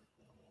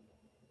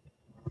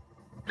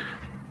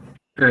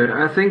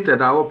 I think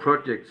that our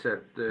projects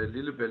at the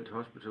Lillebælt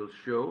Hospital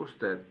shows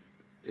that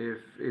if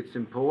it's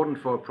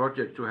important for a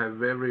project to have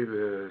very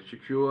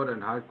secured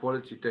and high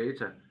quality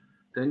data,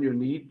 then you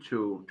need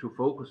to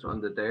focus on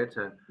the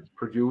data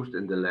produced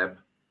in the lab.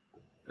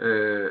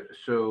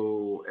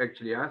 So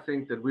actually, I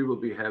think that we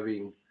will be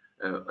having,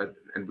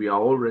 and we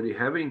are already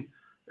having,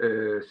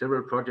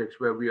 several projects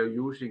where we are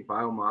using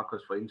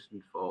biomarkers, for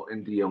instance,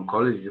 in the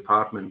oncology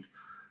department,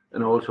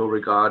 and also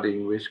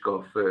regarding risk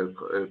of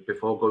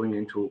before going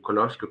into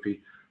coloscopy.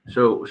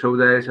 So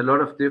there is a lot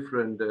of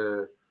different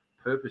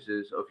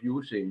purposes of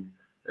using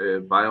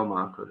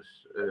biomarkers,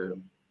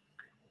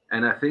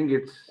 and I think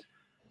it's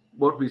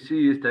what we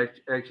see is that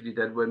actually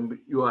that when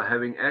you are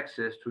having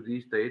access to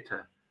these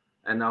data,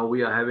 and now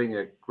we are having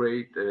a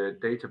great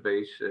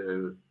database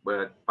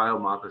where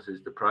biomarkers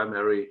is the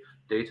primary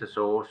data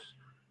source,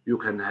 you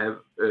can have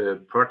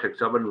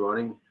projects up and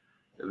running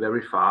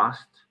very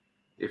fast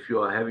if you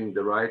are having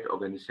the right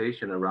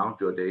organization around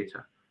your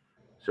data.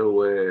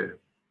 So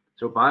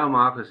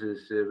biomarkers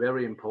is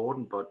very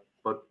important, but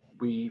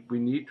we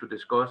need to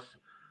discuss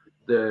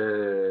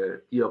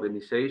the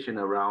organization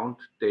around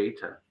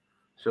data.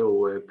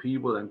 So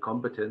people and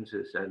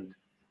competences, and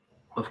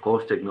of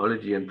course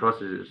technology and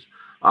processes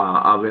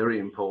are very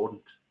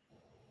important.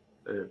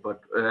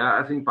 But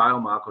I think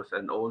biomarkers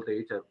and all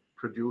data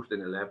produced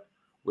in a lab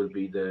will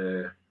be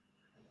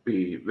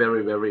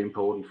very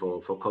important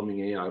for coming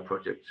AI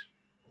projects.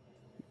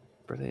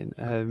 Brilliant.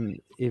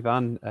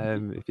 Ivan,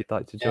 if you'd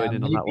like to join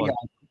in on that one.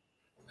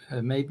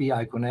 Maybe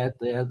I could add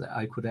there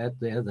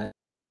that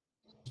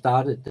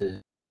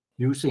started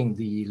using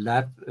the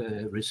lab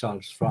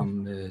results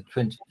from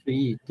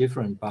 23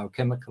 different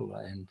biochemical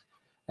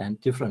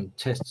and different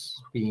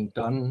tests being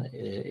done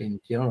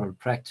in general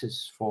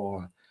practice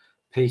for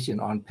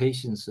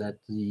patients that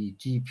the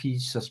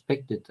GP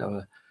suspected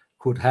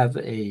could have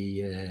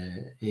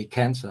a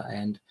cancer,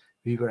 and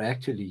we were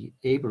actually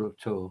able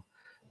to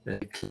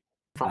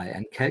clarify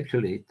and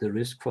calculate the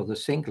risk for the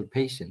single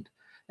patient.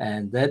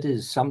 And that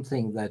is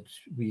something that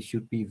we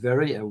should be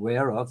very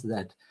aware of,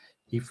 that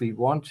if we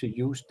want to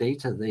use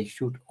data, they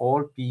should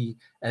all be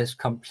as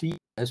complete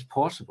as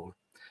possible.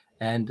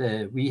 And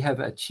we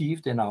have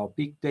achieved in our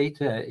big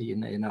data,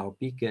 in our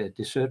big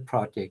DESERT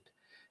project,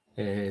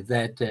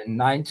 that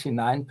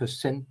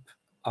 99%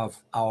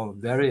 of our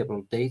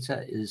variable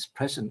data is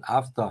present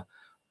after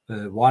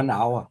 1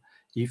 hour.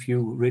 If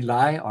you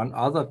rely on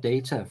other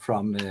data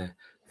from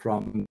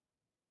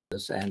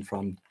and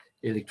from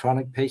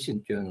electronic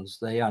patient journals,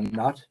 they are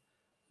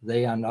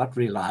not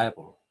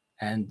reliable,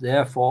 and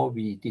therefore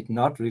we did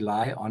not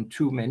rely on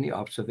too many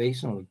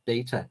observational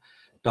data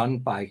done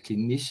by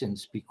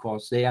clinicians,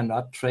 because they are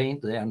not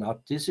trained, they are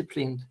not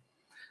disciplined.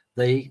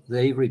 They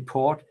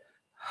report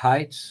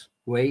heights,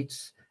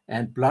 weights,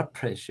 and blood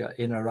pressure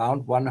in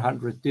around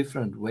 100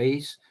 different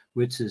ways,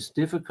 which is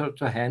difficult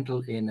to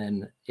handle in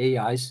an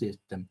AI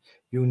system.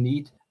 You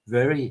need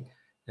very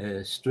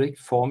strict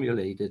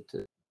formulated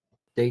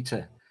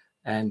data,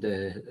 and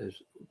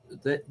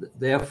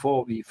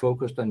therefore we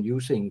focused on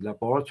using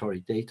laboratory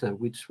data,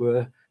 which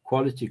were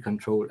quality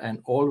control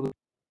and always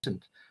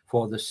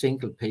for the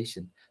single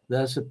patient.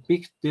 There's a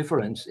big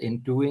difference in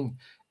doing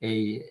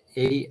a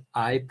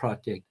AI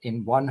project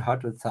in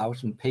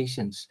 100,000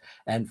 patients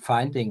and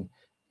finding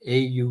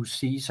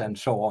AUCs and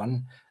so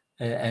on,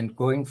 and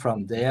going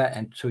from there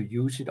and to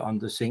use it on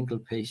the single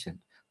patient.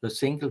 The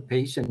single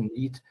patient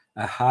needs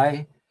a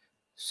high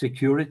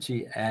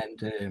security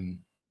and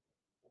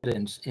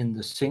in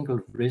the single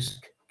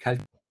risk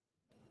calculation,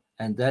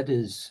 and that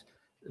is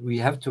we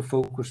have to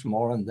focus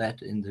more on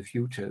that in the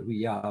future.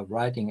 We are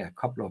writing a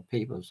couple of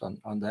papers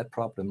on that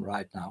problem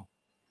right now.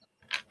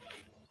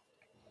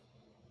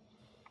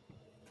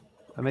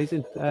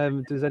 Amazing.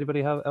 Does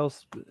anybody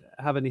else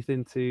have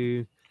anything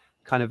to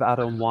kind of add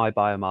on why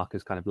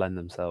biomarkers kind of lend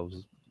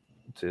themselves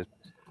to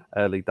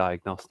early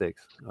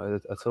diagnostics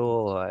at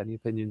all? Or any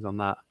opinions on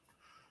that?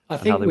 I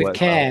think with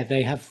care,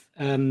 they have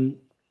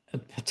a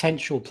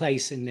potential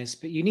place in this,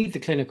 but you need the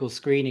clinical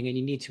screening and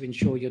you need to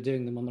ensure you're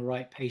doing them on the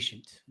right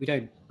patient. We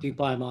don't do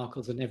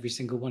biomarkers on every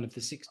single one of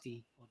the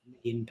 60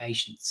 million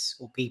patients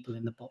or people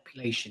in the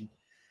population.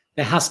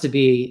 There has to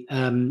be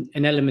an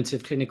element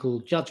of clinical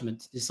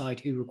judgment to decide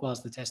who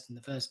requires the test in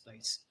the first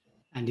place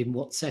and in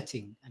what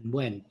setting and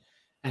when.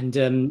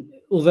 And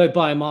although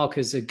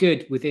biomarkers are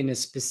good within a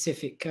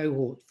specific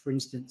cohort, for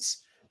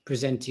instance,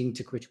 presenting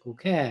to critical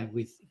care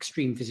with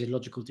extreme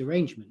physiological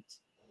derangement,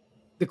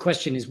 the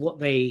question is what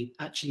they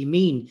actually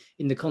mean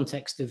in the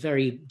context of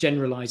very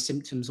generalized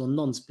symptoms or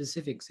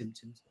non-specific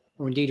symptoms,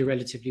 or indeed a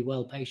relatively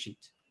well patient,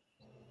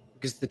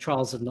 because the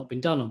trials have not been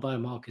done on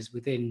biomarkers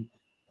within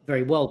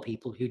very well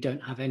people who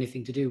don't have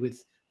anything to do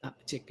with that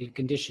particular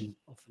condition,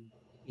 often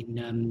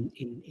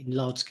in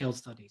large-scale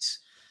studies.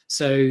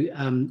 So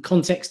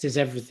context is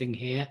everything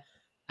here.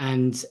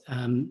 And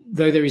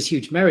though there is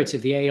huge merit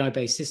of the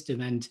AI-based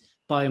system and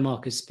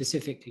biomarkers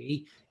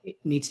specifically, it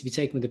needs to be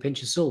taken with a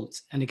pinch of salt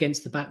and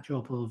against the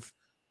backdrop of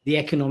the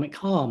economic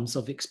harms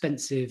of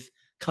expensive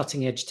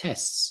cutting-edge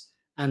tests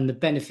and the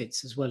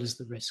benefits as well as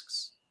the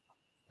risks.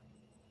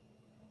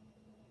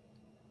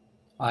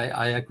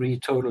 I agree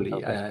totally.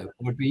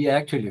 What we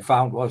actually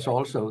found was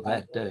also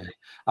that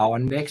our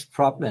next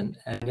problem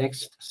and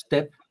next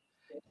step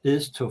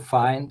is to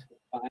find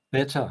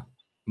better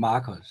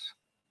markers,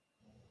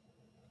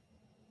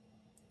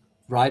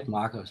 right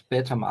markers,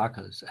 better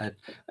markers.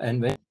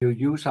 And when you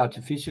use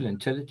artificial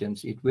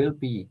intelligence, it will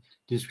be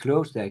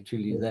disclosed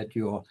actually that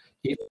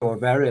if your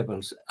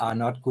variables are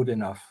not good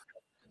enough,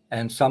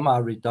 and some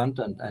are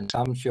redundant and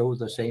some show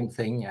the same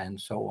thing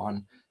and so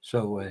on.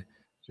 So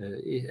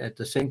at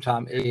the same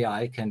time,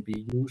 AI can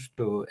be used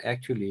to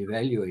actually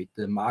evaluate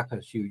the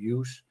markers you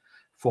use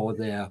for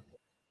their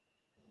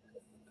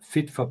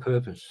fit for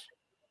purpose.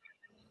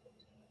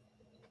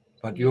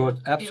 But you're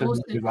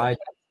absolutely right.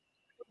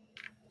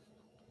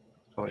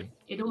 Sorry.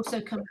 It also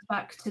comes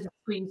back to the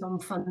squeeze on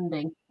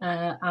funding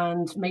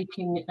and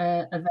making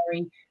a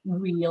very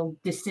real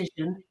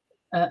decision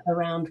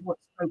around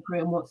what's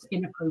appropriate and what's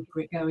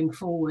inappropriate going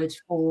forward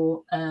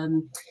for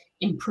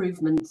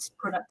improvements,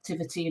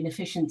 productivity and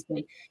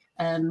efficiency.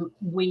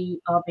 We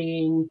are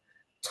being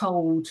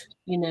told,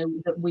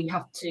 that we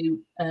have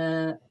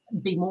to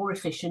be more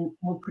efficient,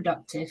 more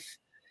productive.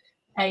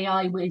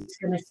 AI is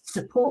going to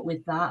support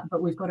with that,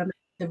 but we've got to make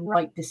the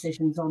right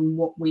decisions on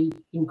what we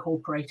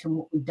incorporate and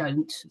what we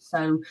don't.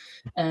 So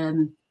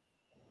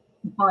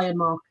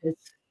biomarkers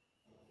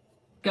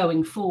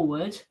going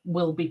forward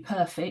will be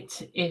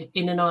perfect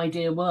in an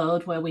ideal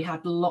world where we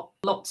had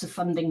lots of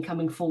funding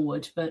coming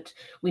forward, but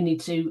we need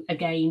to,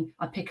 again,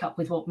 I pick up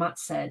with what Matt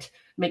said,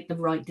 make the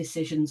right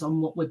decisions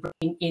on what we're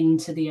bringing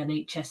into the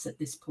NHS at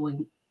this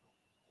point.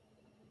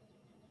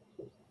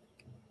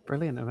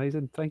 Brilliant,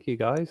 amazing. Thank you,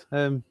 guys.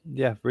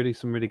 Yeah,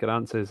 some really good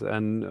answers.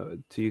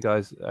 And to you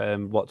guys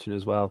watching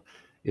as well,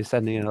 you're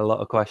sending in a lot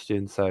of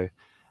questions. So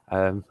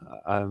I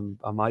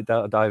might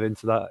dive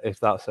into that if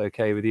that's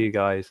okay with you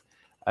guys.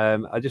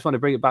 I just want to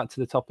bring it back to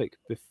the topic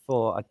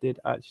before. I did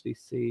actually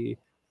see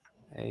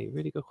a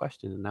really good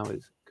question and now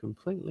it's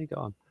completely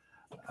gone.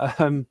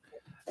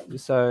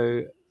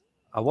 So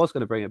I was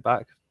going to bring it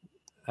back,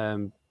 but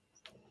I'm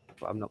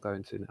not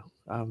going to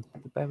now.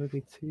 Bear with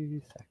me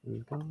 2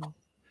 seconds.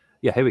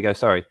 Yeah, here we go.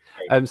 Sorry.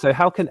 So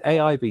how can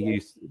AI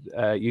be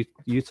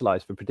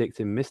utilized for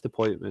predicting missed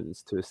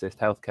appointments to assist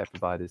healthcare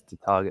providers to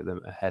target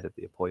them ahead of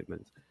the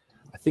appointment?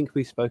 I think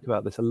we spoke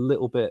about this a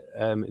little bit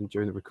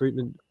during the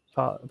recruitment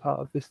part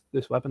of this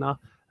webinar.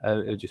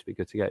 It would just be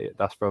good to get it.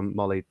 That's from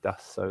Molly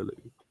Dassolu.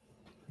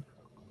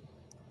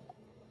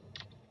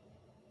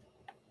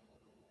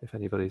 If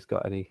anybody's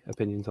got any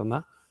opinions on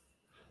that.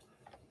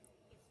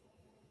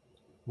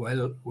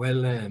 Well,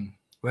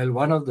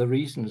 one of the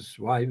reasons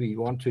why we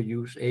want to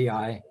use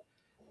AI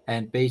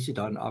and base it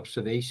on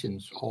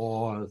observations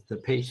or the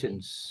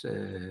patient's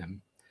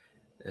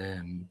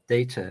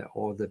data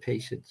or the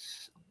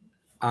patient's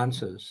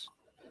answers,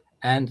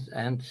 and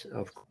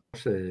of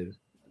course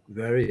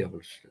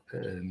variables,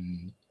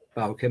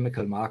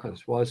 biochemical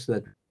markers, was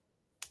that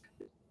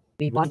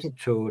we wanted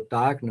to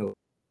diagnose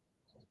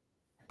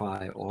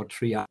or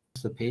triage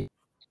the patient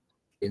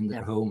in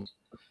their home,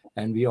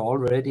 and we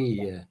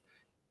already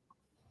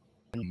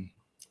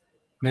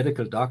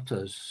medical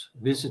doctors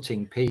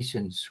visiting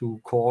patients who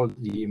call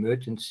the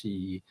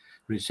emergency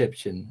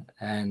reception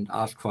and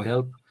ask for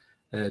help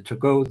to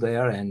go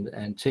there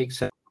and take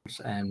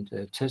samples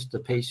and test the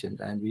patient.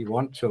 And we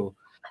want to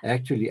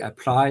actually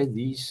apply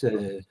these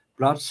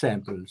blood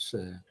samples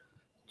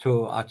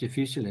to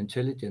artificial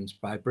intelligence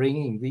by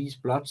bringing these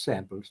blood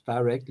samples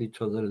directly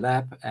to the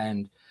lab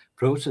and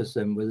process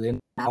them within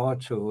an hour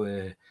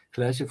to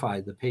classify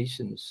the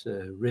patient's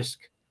risk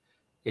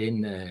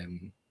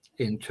in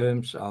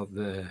terms of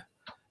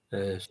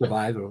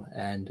survival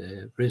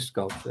and risk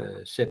of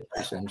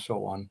sepsis and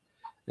so on.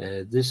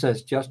 This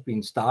has just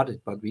been started,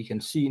 but we can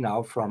see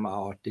now from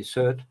our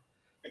DESERT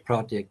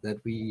project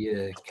that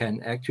we can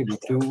actually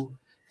do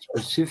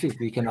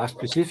we can ask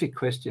specific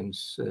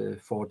questions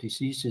for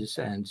diseases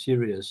and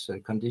serious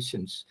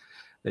conditions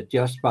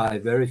just by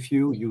very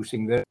few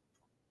using very.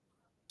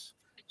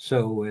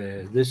 So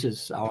this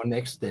is our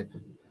next step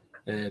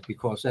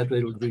because that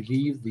will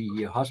relieve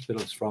the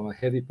hospitals from a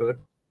heavy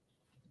burden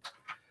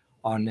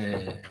on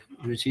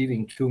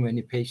receiving too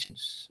many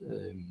patients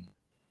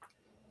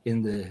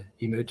in the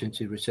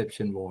emergency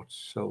reception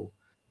wards. So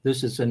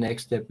this is the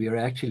next step. We are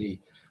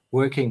actually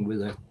working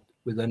with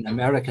an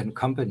American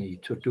company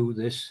to do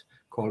this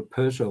called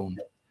Persone,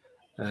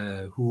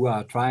 who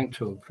are trying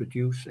to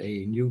produce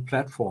a new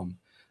platform.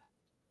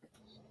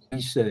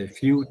 These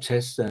few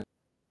tests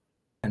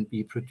can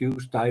be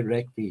produced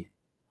directly in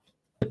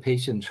the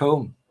patient's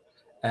home,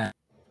 and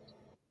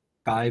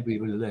we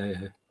will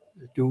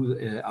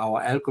do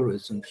our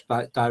algorithms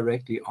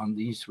directly on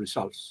these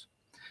results.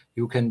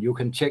 You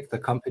can check the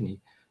company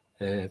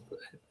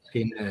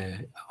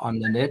on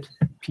the net,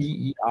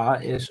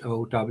 persown.com.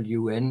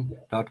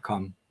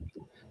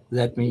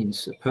 That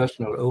means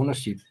personal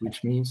ownership,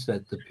 which means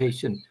that the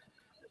patient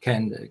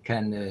can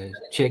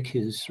check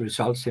his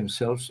results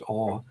himself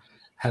or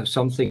have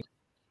something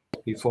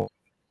before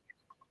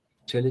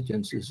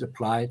intelligence is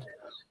applied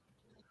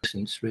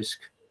patient's risk.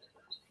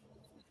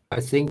 I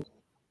think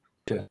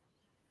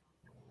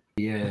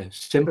the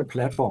simple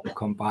platform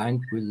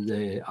combined with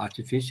the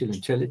artificial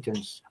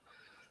intelligence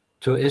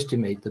to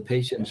estimate the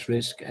patient's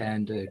risk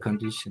and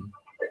condition.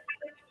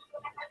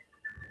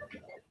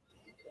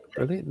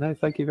 Brilliant. No,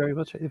 thank you very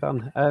much,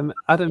 Ivan.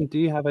 Adam, do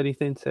you have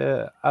anything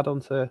to add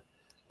on to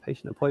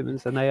patient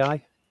appointments and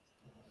AI?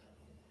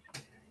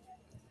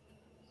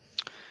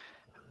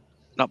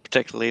 Not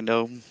particularly,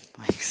 no.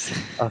 Thanks.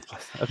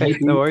 Okay,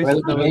 maybe, no worries.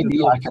 Well,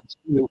 maybe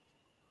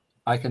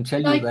I can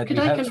tell you that we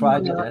have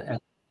tried it.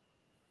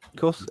 Of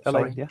course,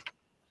 Elaine, yeah.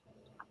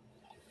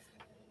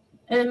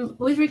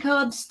 With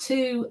regards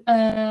to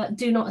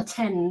do not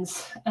attend,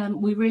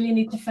 we really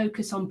need to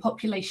focus on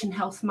population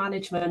health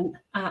management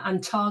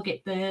and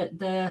target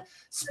the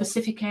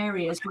specific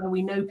areas where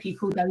we know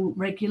people don't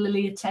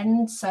regularly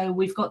attend. So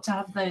we've got to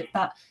have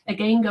that,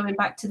 again, going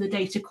back to the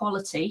data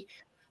quality,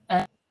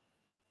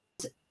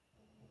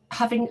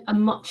 having a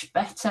much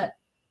better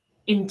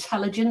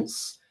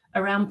intelligence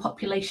around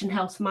population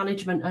health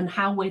management and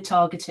how we're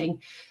targeting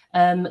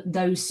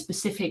those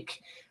specific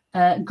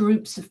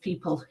groups of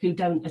people who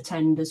don't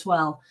attend as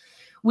well.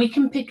 We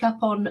can pick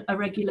up on a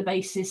regular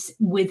basis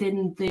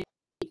within the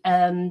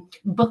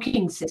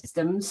booking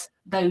systems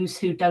those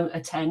who don't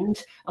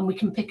attend, and we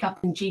can pick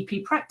up in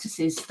GP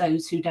practices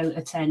those who don't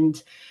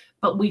attend.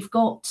 But we've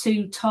got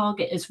to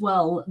target as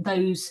well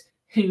those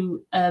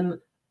who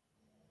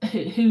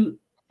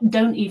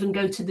don't even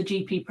go to the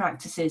GP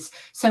practices.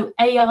 So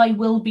AI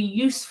will be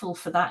useful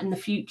for that in the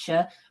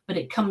future, but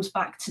it comes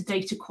back to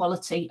data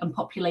quality and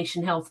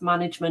population health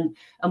management,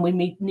 and we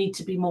need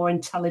to be more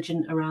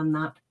intelligent around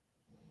that.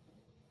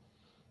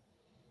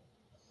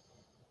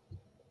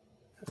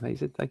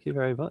 Amazing, thank you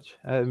very much.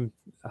 I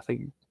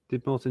think,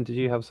 Morten, did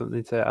you have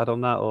something to add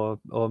on that, or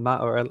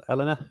Matt or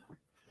Eleanor?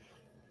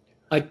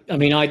 I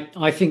mean,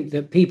 I think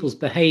that people's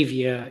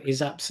behavior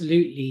is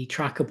absolutely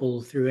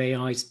trackable through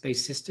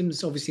AI-based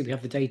systems. Obviously, we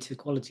have the data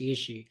quality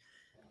issue.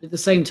 But at the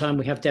same time,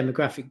 we have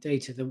demographic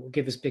data that will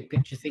give us big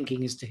picture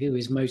thinking as to who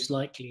is most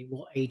likely,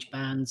 what age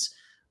bands,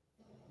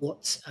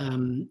 what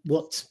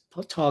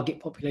target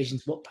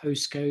populations, what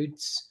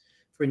postcodes,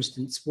 for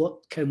instance,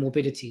 what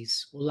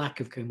comorbidities or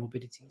lack of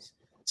comorbidities.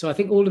 So I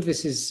think all of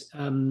this is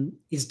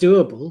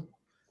doable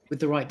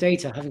with the right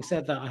data. Having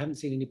said that, I haven't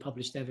seen any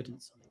published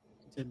evidence on it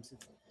in terms of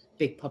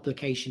big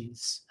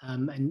publications,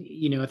 and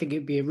I think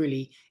it'd be a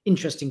really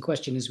interesting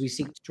question as we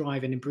seek to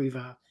drive and improve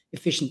our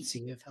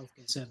efficiency of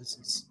healthcare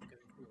services going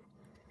forward.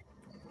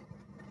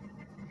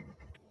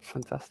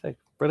 Fantastic,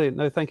 brilliant.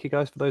 No, thank you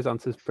guys for those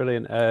answers.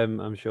 Brilliant.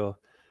 I'm sure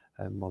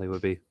Molly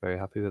would be very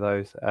happy with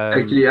those.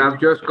 Actually,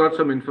 I've just got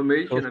some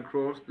information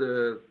across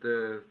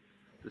the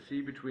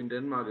sea between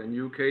Denmark and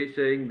UK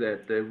saying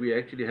that we're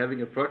actually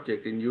having a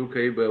project in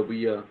UK where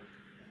we are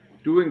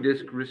doing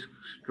this risk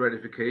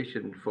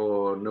stratification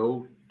for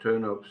no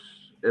turn-ups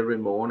every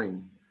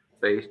morning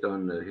based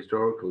on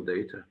historical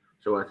data.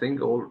 So I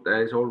think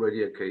there is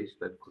already a case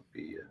that could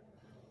be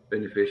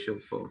beneficial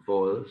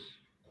for us.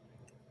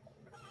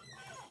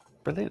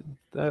 Brilliant.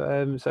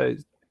 So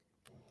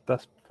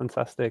that's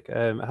fantastic.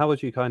 How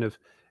would you kind of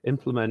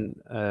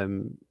implement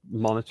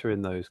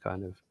monitoring those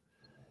kind of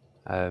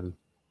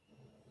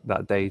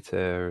that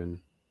data? And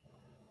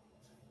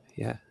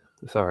yeah,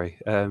 sorry,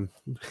 if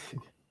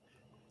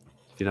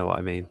you know what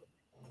I mean.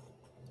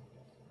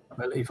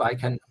 Well, if I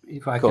can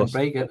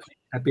break it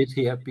a bit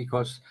here,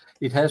 because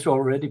it has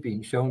already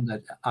been shown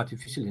that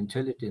artificial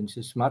intelligence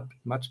is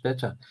much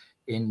better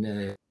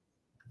in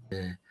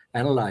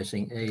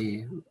analyzing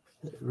a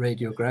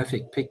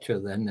radiographic picture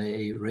than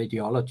a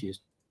radiologist.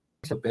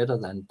 Are better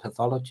than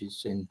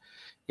pathologists in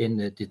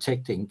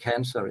detecting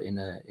cancer in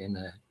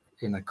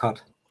a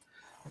cut.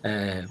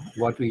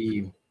 What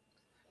we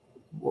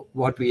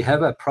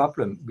have a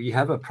problem. We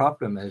have a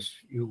problem, as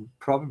you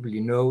probably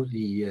know.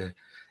 The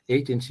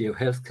Agency of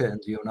Healthcare in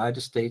the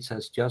United States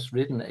has just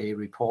written a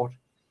report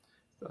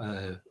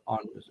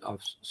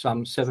of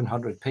some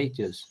 700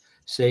 pages,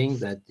 saying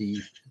that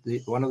the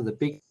one of the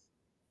big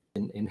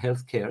in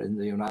healthcare in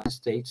the United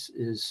States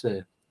is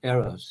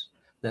errors.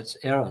 That's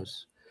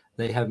errors.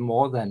 They have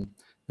more than,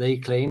 they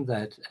claim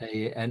that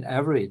an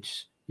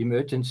average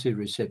emergency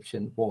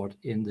reception ward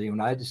in the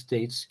United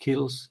States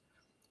kills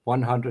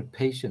 100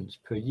 patients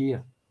per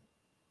year.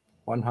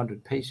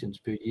 100 patients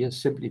per year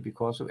simply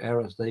because of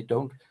errors. They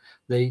don't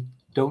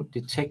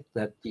detect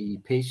that the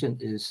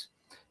patient is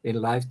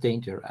in life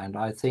danger. And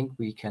I think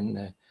we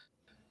can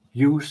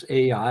use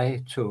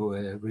AI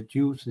to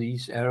reduce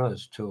these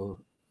errors to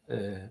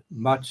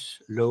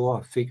much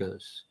lower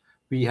figures.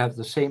 We have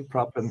the same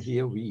problem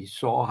here. We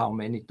saw how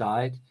many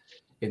died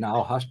in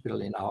our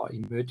hospital, in our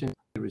emergency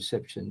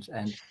receptions,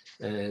 and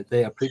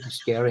they are pretty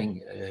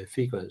scaring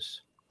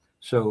figures.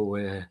 So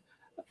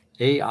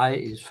AI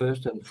is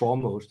first and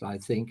foremost, I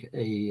think,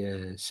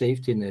 a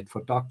safety net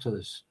for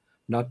doctors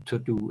not to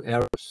do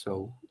errors.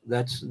 So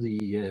that's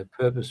the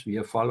purpose we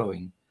are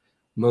following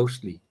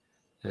mostly,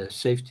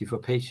 safety for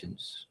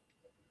patients.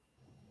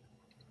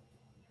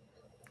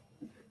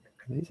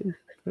 Amazing.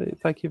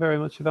 Thank you very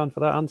much, Ivan, for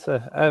that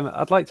answer.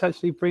 I'd like to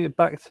actually bring it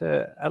back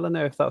to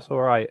Eleanor, if that's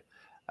all right.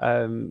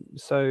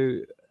 So,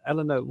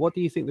 Eleanor, what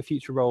do you think the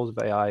future roles of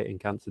AI in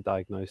cancer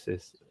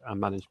diagnosis and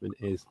management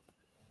is?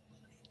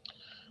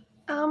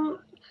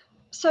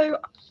 So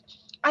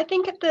I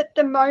think at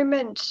the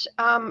moment,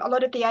 a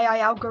lot of the AI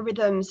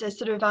algorithms are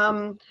sort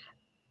of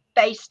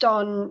based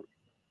on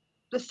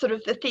the sort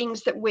of the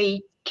things that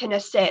we can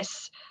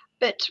assess.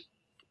 But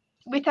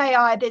with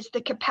AI, there's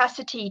the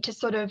capacity to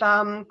sort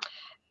of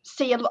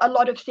see a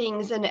lot of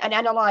things and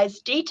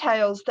analyze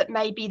details that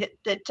maybe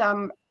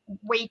that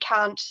we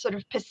can't sort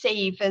of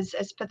perceive as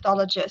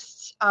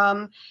pathologists.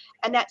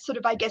 And that's sort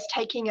of, I guess,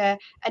 taking a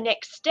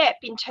next step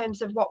in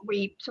terms of what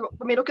so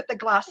when we look at the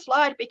glass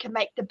slide, we can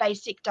make the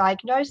basic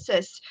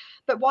diagnosis,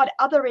 but what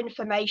other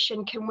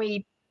information can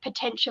we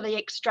potentially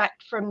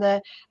extract from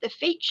the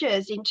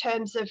features in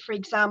terms of, for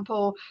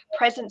example,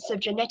 presence of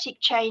genetic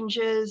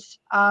changes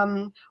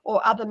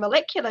or other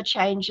molecular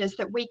changes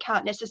that we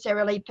can't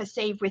necessarily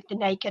perceive with the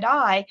naked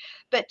eye,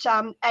 but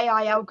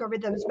AI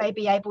algorithms may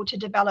be able to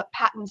develop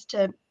patterns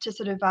to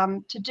sort of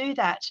to do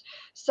that.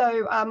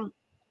 So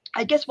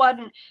I guess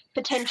one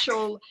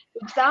potential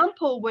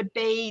example would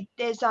be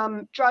there's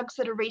drugs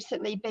that have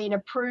recently been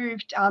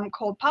approved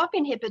called PARP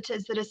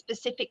inhibitors that are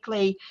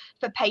specifically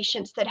for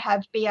patients that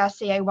have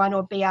BRCA1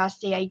 or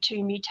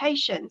BRCA2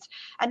 mutations.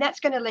 And that's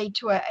going to lead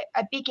to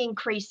a big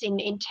increase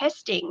in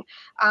testing,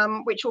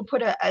 which will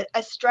put a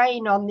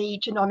strain on the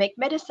genomic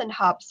medicine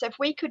hub. So if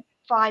we could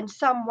find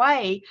some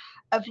way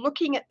of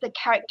looking at the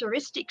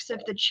characteristics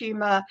of the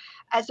tumor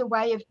as a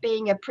way of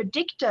being a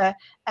predictor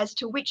as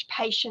to which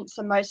patients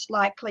are most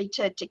likely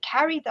to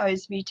carry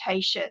those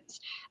mutations,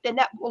 then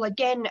that will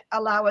again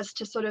allow us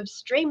to sort of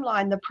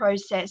streamline the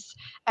process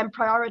and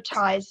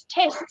prioritize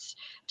tests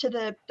to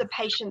the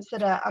patients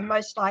that are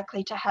most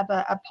likely to have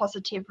a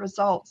positive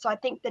result. So I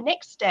think the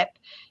next step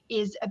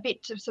is a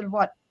bit of sort of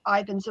what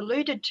Ivan's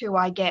alluded to,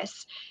 I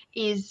guess,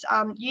 is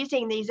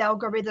using these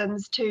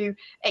algorithms to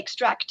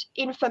extract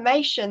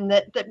information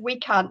that we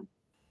can't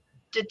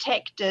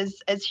detect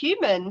as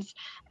humans,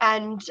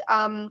 and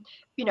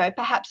you know,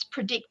 perhaps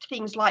predict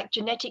things like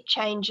genetic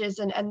changes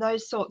and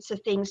those sorts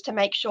of things to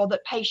make sure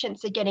that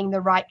patients are getting the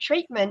right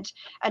treatment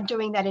and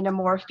doing that in a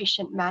more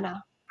efficient manner.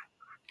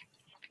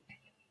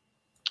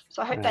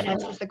 So I hope that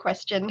answers the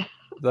question.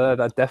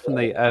 That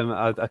definitely.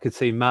 I could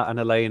see Matt and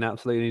Elaine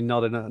absolutely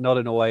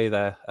nodding away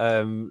there.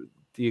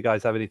 Do you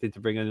guys have anything to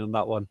bring in on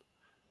that one?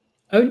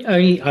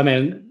 Only, I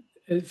mean,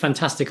 a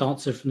fantastic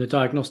answer from the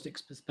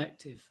diagnostics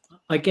perspective.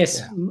 I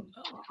guess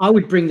I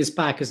would bring this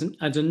back as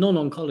a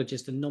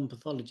non-oncologist and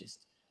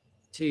non-pathologist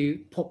to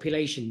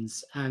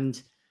populations,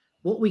 and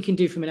what we can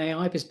do from an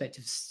AI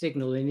perspective,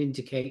 signal and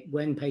indicate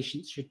when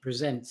patients should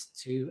present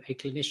to a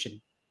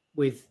clinician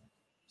with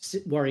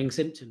worrying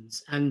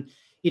symptoms. And,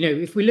 you know,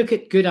 if we look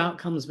at good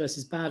outcomes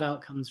versus bad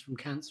outcomes from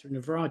cancer and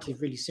a variety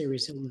of really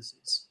serious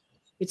illnesses,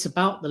 it's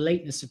about the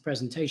lateness of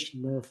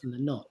presentation more often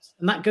than not.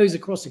 And that goes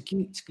across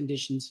acute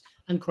conditions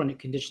and chronic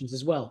conditions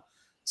as well.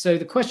 So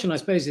the question, I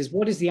suppose, is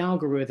what is the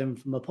algorithm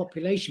from a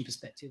population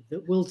perspective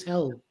that will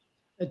tell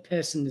a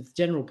person, the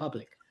general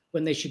public,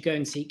 when they should go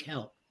and seek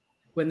help,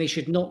 when they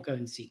should not go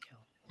and seek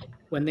help,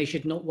 when they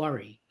should not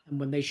worry, and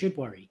when they should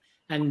worry?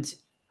 And,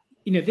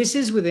 you know, this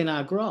is within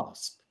our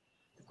grasp.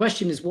 The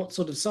question is what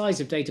sort of size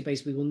of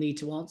database we will need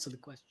to answer the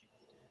question,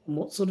 and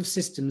what sort of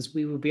systems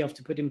we will be able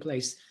to put in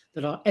place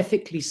that are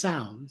ethically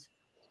sound,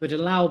 but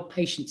allow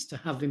patients to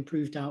have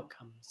improved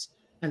outcomes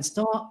and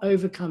start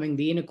overcoming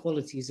the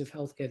inequalities of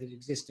healthcare that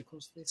exist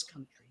across this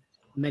country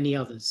and many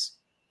others.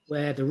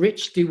 where the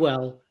rich do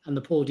well and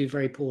the poor do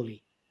very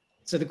poorly.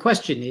 So the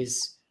question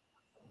is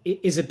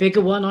a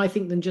bigger one, I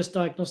think, than just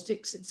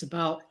diagnostics. It's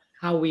about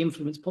how we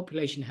influence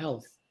population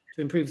health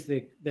to improve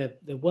the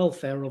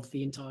welfare of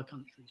the entire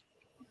country.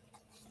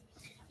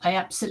 I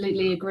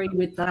absolutely agree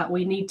with that.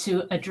 We need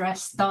to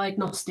address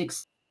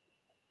diagnostics,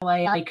 how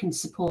AI can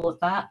support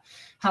that,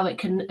 how it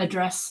can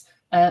address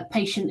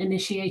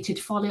patient-initiated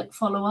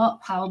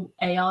follow-up, how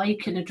AI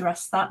can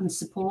address that and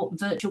support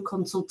virtual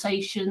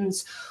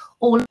consultations,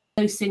 all of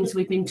those things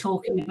we've been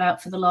talking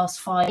about for the last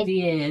 5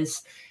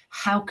 years.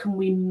 How can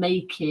we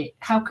make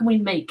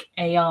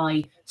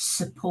AI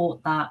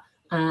support that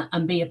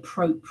and be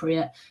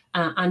appropriate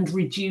and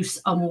reduce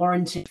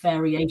unwarranted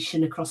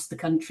variation across the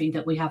country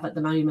that we have at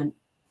the moment?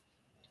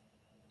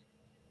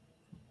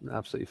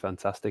 Absolutely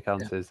fantastic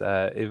answers.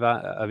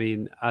 I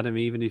mean, Adam,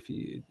 even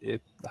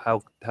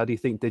how do you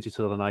think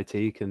digital and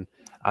IT can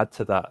add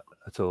to that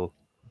at all?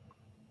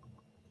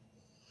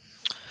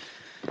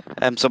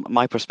 So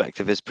my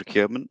perspective is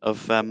procurement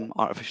of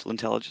artificial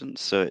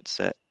intelligence. So it's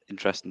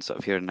interesting sort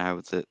of hearing now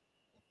that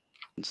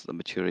the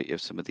maturity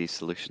of some of these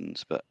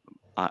solutions, but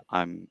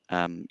I'm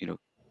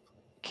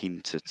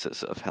keen to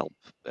sort of help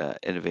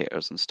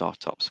innovators and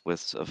startups with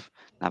sort of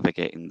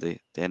navigating the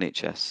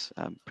NHS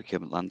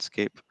procurement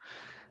landscape.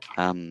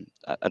 I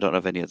don't know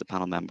if any of the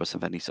panel members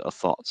have any sort of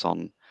thoughts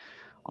on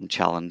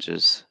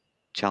challenges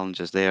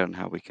there and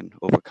how we can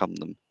overcome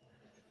them.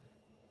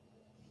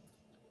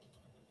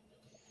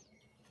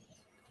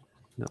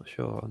 Not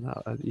sure on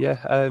that.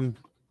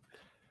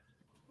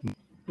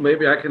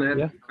 Maybe I can add.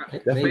 Yeah,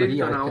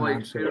 based on our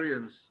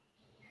experience,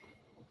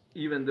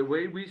 even the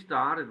way we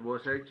started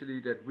was actually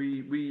that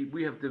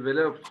we have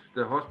developed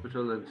the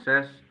hospital and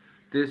SAS,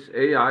 this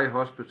AI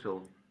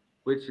hospital,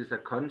 which is a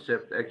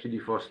concept actually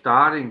for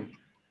starting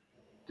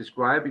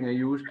describing a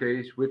use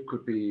case, which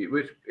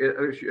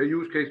a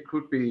use case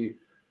could be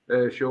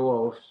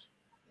show-offs,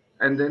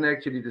 and then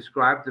actually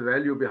describe the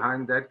value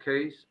behind that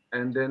case,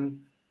 and then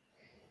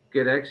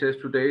get access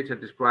to data,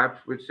 describe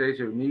which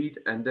data you need,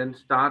 and then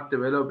start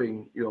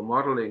developing your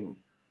modeling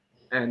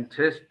and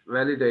test,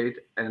 validate,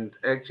 and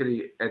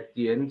actually at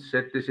the end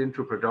set this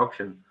into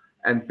production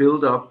and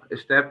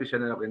establish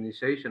an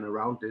organization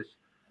around this.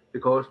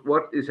 Because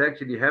what is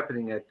actually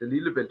happening at the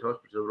Lillebælt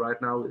Hospital right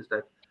now is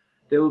that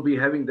they will be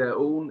having their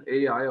own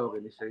AI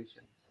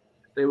organization.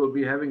 They will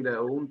be having their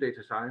own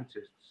data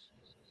scientists,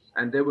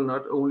 and they will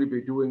not only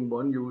be doing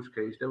one use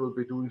case, they will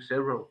be doing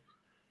several.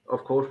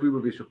 Of course, we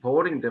will be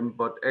supporting them,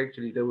 but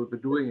actually they will be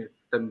doing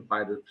them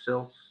by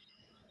themselves,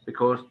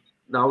 because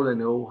now they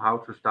know how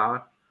to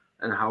start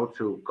and how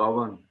to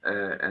govern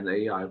an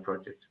AI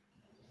project.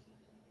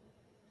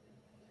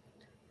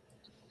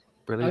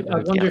 Brilliant. I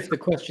wonder if the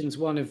question's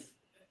one of,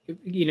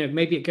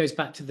 maybe it goes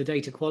back to the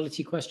data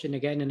quality question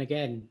again and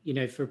again,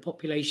 for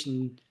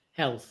population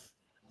health,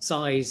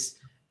 size,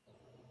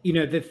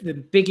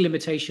 the big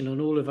limitation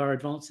on all of our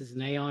advances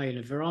in AI and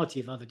a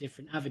variety of other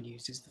different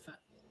avenues is the fact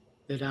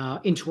that our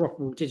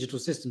interoperable digital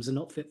systems are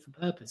not fit for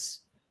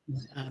purpose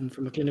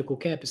from a clinical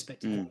care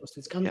perspective across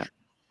this country. Yeah.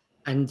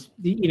 And,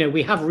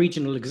 we have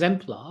regional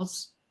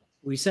exemplars.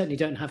 We certainly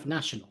don't have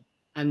national.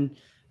 And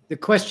the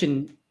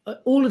question,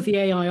 all of the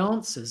AI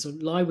answers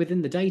lie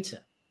within the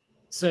data.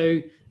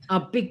 So our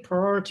big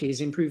priority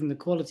is improving the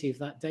quality of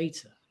that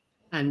data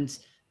and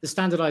the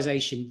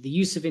standardization, the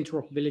use of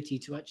interoperability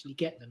to actually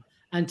get them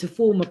and to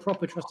form a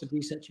proper trusted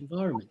research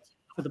environment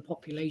for the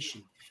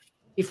population.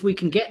 If we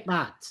can get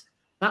that,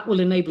 that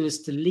will enable us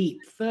to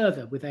leap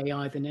further with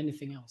AI than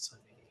anything else, I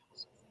think.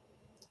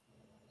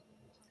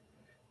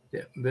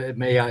 Yeah.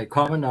 May I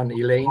comment on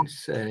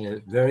Elaine's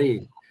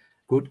very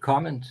good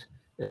comment?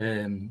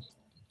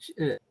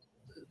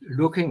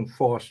 Looking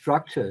for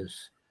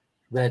structures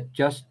that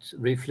just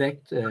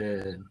reflect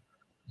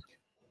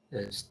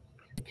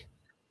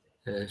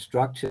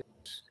structures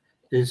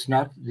is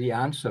not the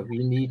answer. We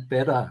need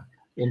better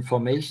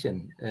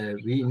information.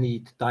 We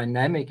need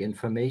dynamic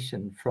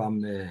information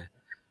from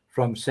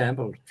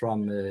samples,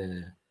 from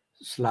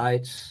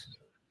slides,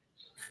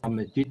 from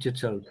a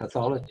digital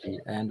pathology.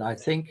 And I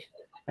think,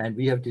 and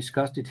we have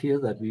discussed it here,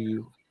 that we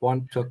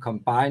want to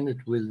combine it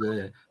with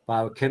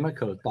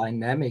biochemical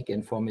dynamic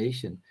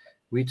information,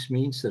 which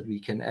means that we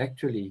can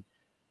actually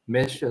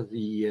measure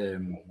the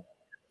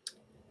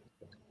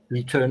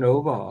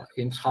turnover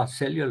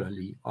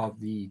intracellularly of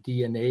the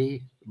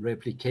DNA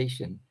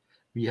replication.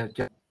 We have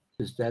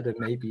just that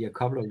maybe a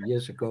couple of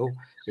years ago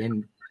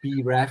in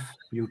BRAF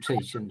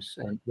mutations,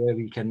 and where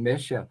we can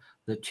measure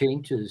the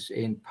changes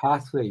in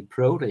pathway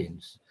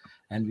proteins.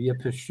 And we are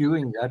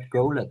pursuing that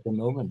goal at the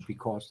moment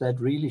because that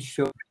really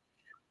shows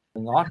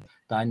not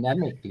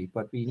dynamically,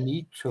 but we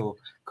need to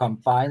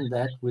combine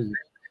that with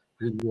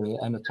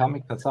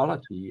anatomic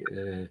pathology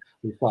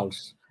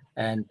results.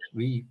 And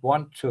we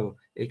want to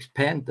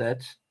expand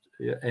that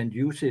and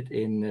use it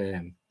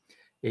in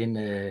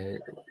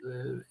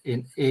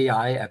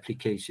AI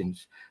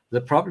applications.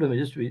 The problem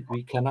is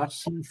we cannot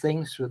see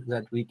things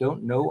that we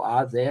don't know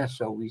are there,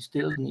 so we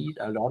still need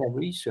a lot of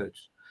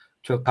research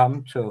to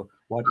come to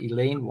what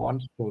Elaine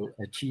wants to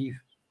achieve.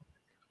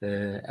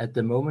 At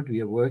the moment,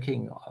 we are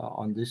working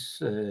on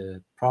this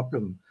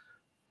problem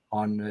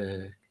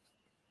on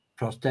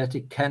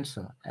prostatic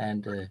cancer,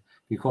 and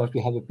because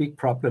we have a big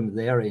problem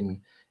there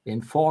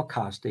in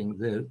forecasting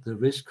the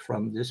risk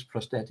from this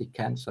prostatic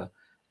cancer,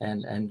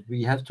 and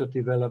we have to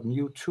develop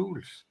new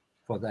tools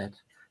for that.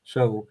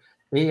 So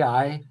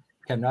AI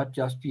cannot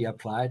just be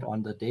applied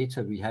on the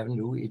data we have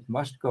now. It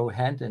must go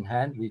hand in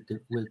hand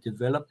with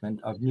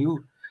development of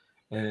new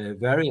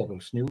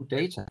variables, new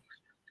data,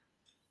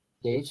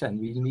 and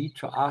we need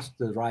to ask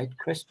the right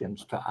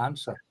questions to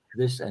answer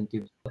this and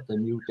develop the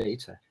new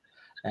data.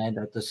 And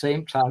at the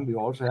same time, we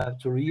also have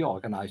to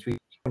reorganize. We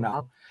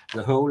now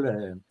the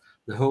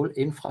whole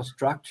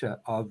infrastructure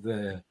of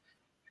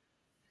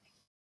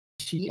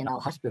in our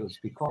hospitals,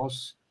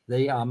 because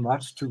they are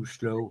much too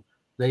slow.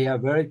 They are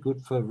very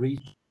good for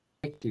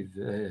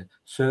retrospective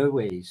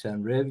surveys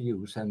and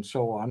reviews and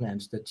so on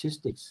and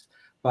statistics.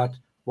 But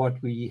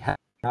what we have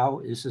now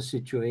is a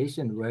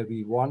situation where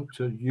we want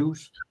to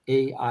use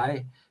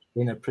AI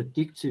in a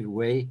predictive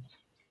way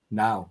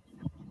now.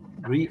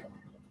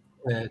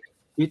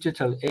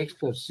 Digital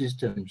expert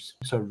systems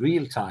are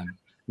real time,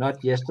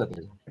 not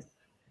yesterday.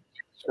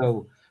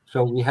 So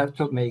we have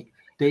to make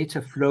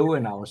data flow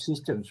in our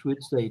systems,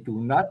 which they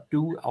do not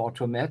do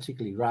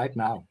automatically right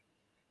now.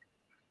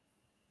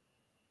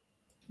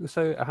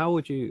 So how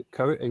would you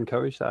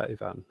encourage that,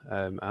 Ivan?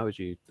 How would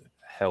you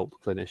help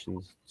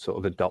clinicians sort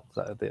of adopt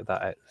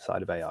that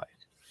side of AI?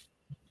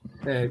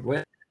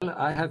 Well,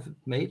 I have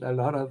made a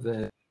lot of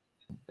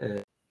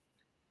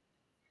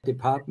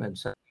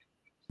departments.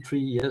 3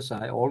 years,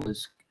 I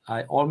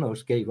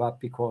almost gave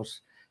up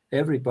because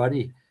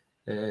everybody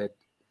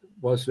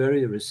was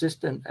very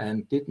resistant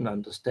and didn't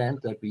understand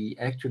that we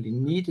actually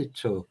needed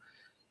to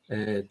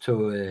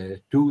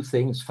do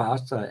things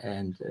faster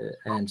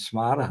and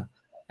smarter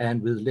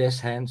and with less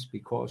hands,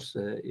 because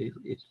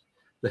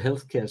the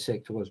healthcare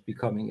sector was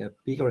becoming a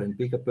bigger and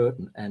bigger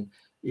burden. And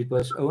it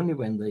was only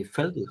when they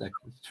felt it, like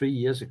 3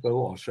 years ago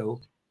or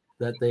so,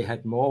 that they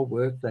had more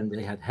work than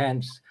they had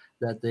hands,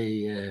 that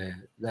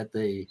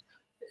they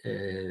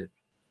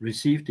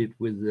received it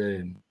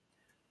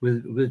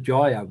with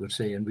joy, I would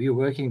say. And we are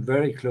working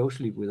very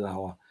closely with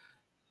our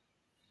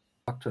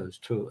doctors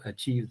to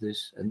achieve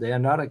this, and they are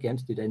not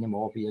against it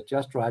anymore. We are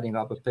just writing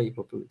up a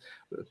paper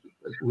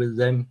with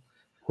them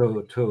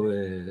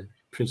to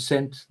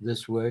present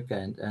this work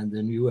and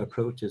the new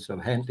approaches of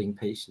handling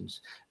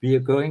patients. We are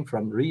going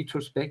from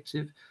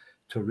retrospective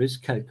to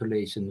risk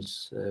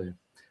calculations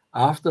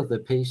after the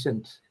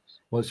patient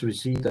was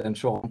received and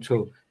so on,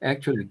 to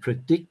actually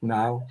predict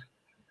now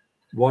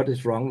what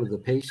is wrong with the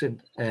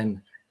patient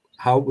and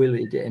how will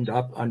it end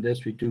up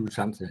unless we do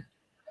something.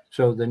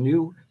 So the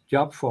new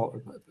job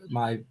for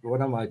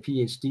one of my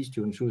PhD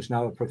students, who is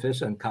now a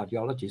professor in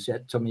cardiology,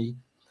 said to me,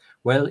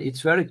 well, it's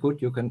very good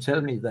you can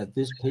tell me that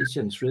this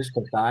patient's risk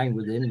of dying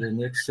within the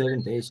next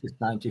 7 days is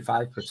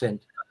 95%.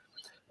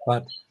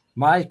 But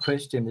my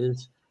question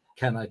is,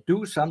 can I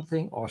do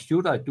something or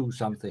should I do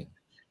something?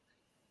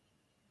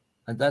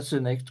 And that's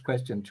the next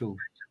question too,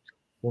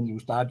 when you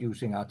start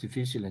using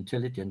artificial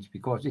intelligence,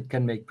 because it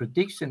can make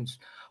predictions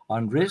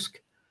on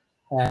risk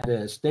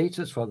and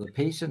status for the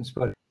patients,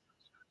 but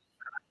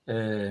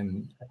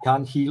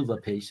can't heal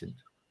the patient.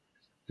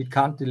 It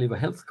can't deliver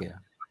healthcare.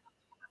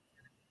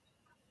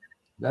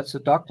 That's a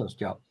doctor's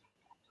job.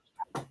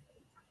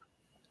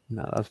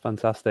 No, that's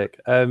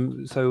fantastic.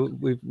 So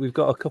we've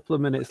got a couple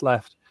of minutes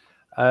left.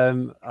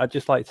 I'd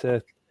just like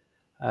to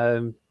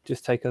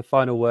just take a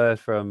final word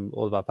from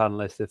all of our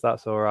panelists, if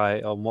that's all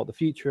right, on what the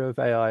future of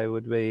AI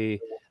would be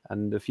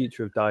and the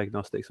future of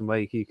diagnostics and where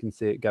you can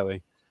see it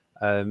going.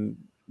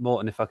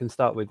 Morten, if I can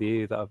start with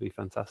you, that would be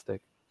fantastic.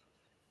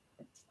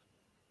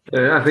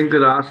 I think the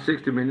last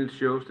 60 minutes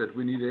shows that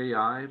we need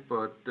AI,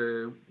 but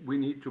we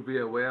need to be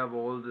aware of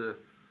all the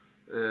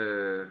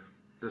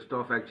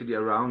stuff actually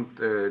around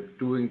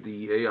doing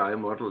the AI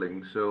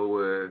modeling.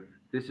 So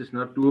this is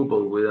not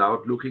doable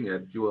without looking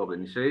at your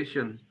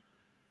organization.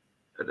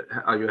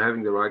 Are you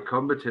having the right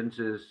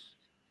competences?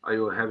 Are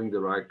you having the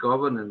right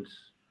governance?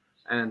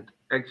 And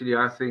actually,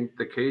 I think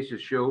the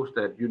cases shows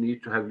that you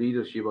need to have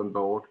leadership on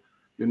board.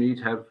 You need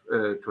to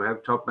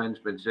have top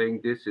management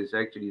saying this is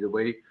actually the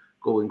way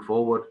going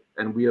forward,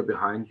 and we are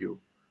behind you.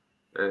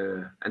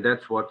 And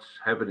that's what's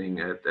happening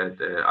at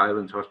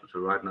Ireland's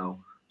hospital right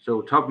now.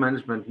 So top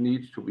management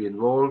needs to be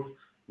involved,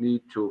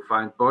 need to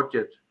find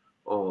budget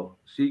or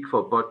seek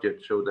for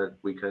budget so that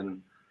we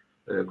can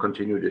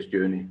continue this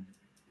journey.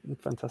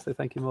 Fantastic.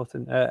 Thank you,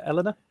 Morten.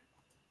 Eleanor?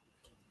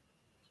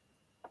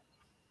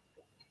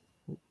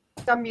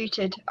 I'm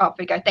muted. Oh,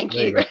 we go. Thank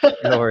you.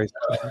 No worries.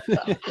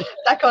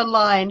 Back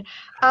online.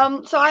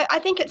 So I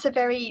think it's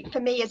for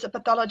me as a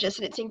pathologist,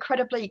 and it's an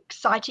incredibly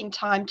exciting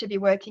time to be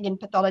working in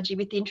pathology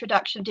with the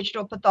introduction of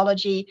digital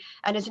pathology,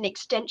 and as an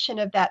extension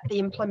of that, the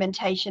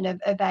implementation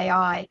of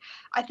AI.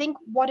 I think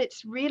what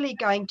it's really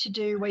going to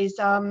do is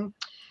a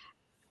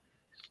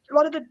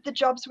lot of the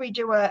jobs we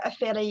do are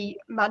fairly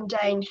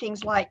mundane,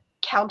 things like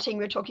counting.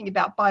 We were talking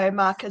about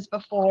biomarkers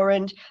before,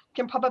 and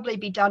can probably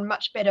be done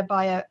much better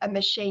by a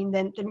machine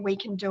than we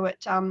can do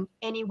it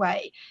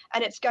anyway.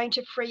 And it's going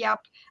to free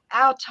up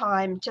our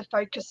time to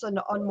focus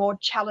on more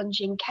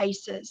challenging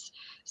cases.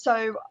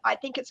 So I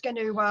think it's going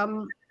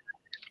to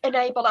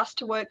enable us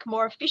to work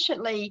more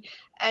efficiently,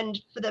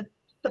 and for the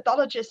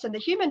pathologists and the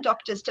human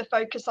doctors to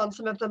focus on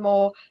some of the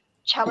more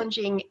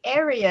challenging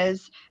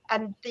areas,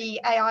 and the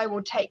AI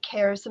will take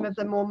care of some of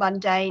the more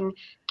mundane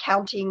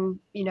counting,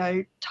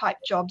 type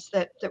jobs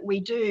that we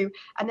do.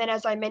 And then,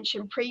 as I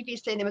mentioned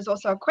previously, and there was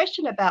also a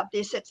question about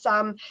this, it's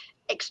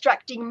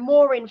extracting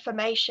more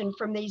information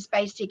from these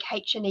basic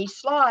H&E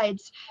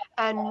slides.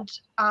 And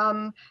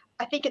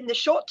I think in the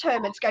short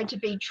term, it's going to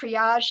be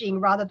triaging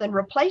rather than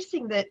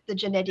replacing the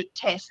genetic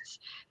tests,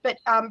 but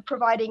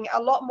providing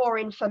a lot more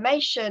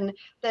information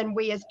than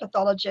we as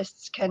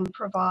pathologists can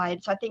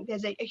provide. So I think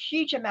there's a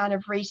huge amount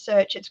of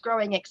research. It's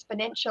growing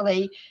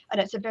exponentially, and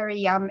it's a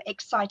very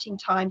exciting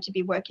time to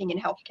be working in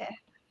healthcare.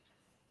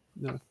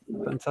 No,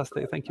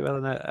 fantastic. Thank you,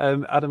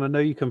 Eleanor. Adam, I know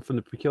you come from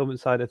the procurement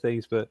side of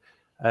things, but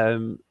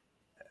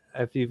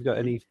have you got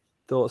any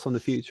thoughts on the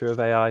future of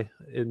AI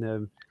in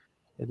the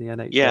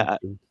NHS? Yeah,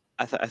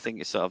 I think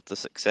it's sort of the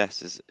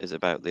success is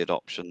about the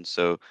adoption.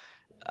 So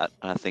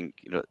I think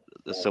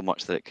there's so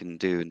much that it can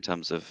do in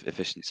terms of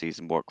efficiencies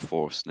in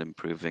workforce and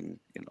improving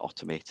and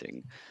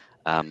automating.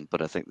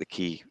 But I think the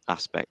key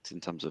aspect in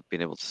terms of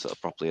being able to sort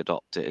of properly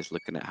adopt it is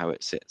looking at how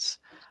it sits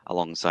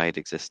alongside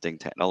existing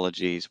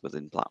technologies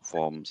within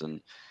platforms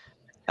and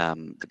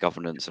the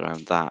governance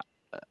around that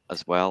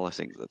as well. I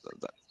think that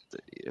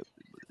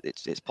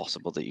it's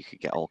possible that you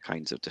could get all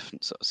kinds of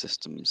different sort of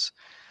systems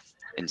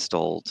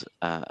installed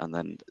and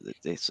then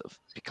they sort of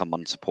become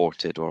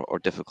unsupported or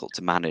difficult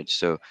to manage.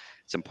 So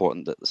it's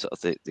important that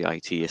the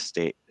IT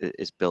estate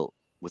is built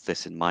with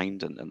this in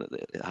mind, and that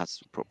it has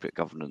appropriate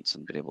governance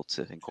and been able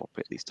to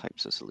incorporate these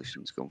types of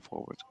solutions going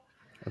forward.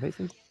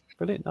 Amazing.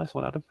 Brilliant. Nice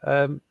one,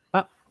 Adam.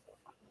 Matt?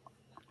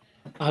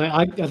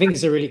 I think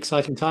it's a really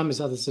exciting time,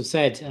 as others have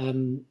said.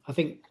 I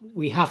think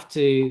we have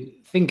to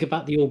think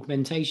about the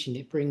augmentation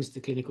it brings to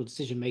clinical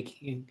decision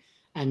making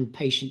and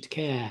patient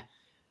care.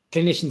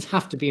 Clinicians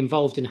have to be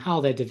involved in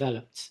how they're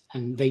developed,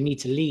 and they need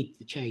to lead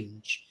the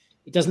change.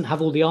 It doesn't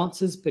have all the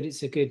answers, but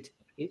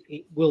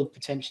it will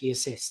potentially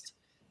assist.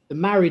 The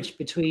marriage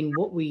between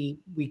what we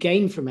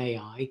gain from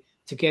AI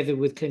together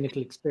with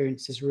clinical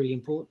experience is really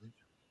important.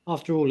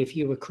 After all, if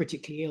you were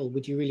critically ill,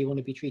 would you really want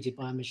to be treated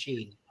by a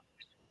machine?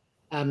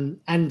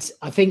 And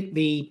I think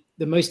the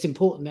most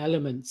important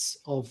elements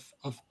of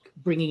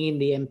bringing in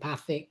the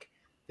empathic,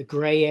 the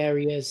grey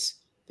areas,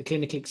 the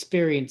clinical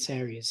experience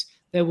areas,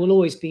 there will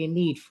always be a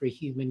need for a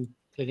human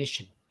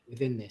clinician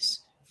within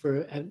this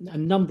for a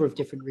number of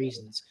different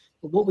reasons.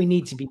 But what we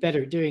need to be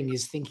better at doing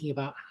is thinking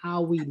about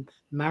how we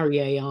marry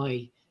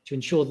AI to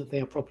ensure that they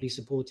are properly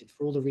supported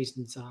for all the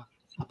reasons our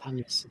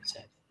panelists have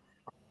said.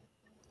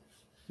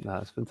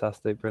 That's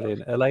fantastic.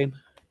 Brilliant. Elaine?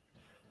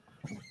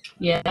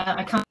 Yeah,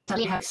 I can't tell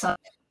you how excited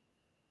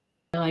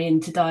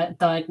into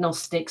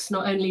diagnostics,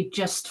 not only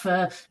just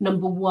for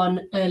number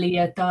one,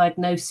 earlier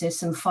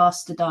diagnosis and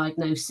faster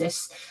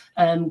diagnosis,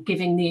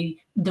 giving the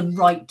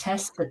right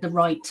test at the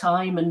right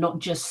time, and not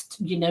just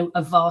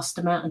a vast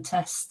amount of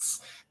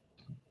tests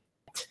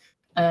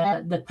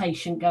the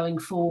patient going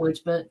forward,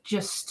 but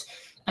just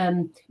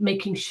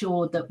making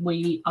sure that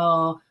we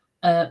are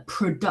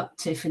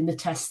productive in the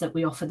tests that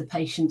we offer the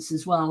patients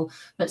as well.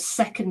 But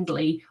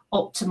secondly,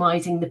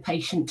 optimizing the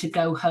patient to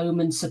go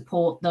home and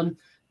support them,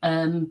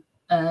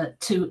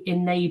 to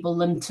enable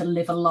them to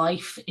live a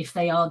life if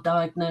they are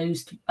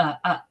diagnosed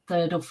at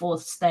third or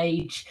fourth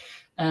stage.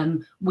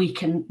 We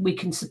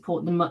can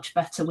support them much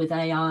better with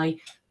AI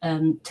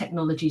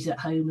technologies at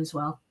home as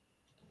well.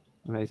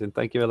 Amazing.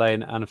 Thank you,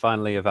 Elaine. And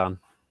finally, Ivan.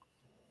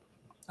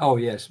 Oh,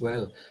 yes.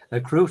 Well, a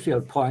crucial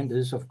point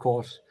is, of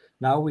course,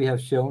 now we have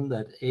shown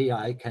that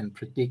AI can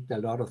predict a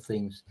lot of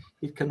things.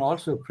 It can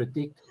also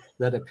predict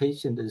that a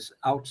patient is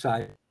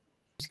outside,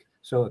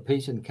 so a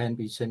patient can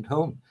be sent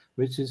home,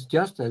 which is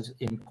just as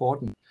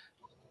important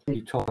when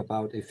we talk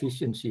about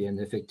efficiency and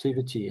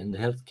effectivity in the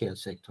healthcare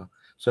sector,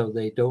 so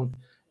they don't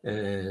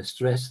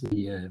stress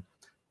the...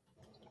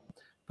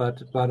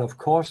 But of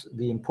course,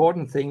 the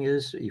important thing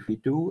is if we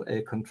do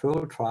a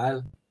control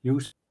trial,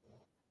 use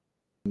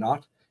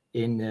not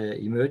in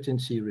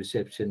emergency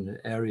reception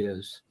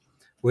areas,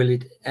 will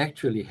it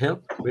actually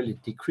help? Will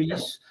it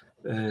decrease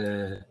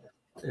the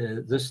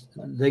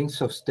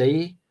length of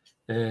stay,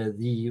 the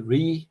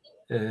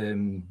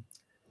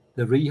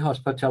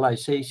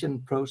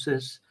rehospitalization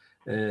process,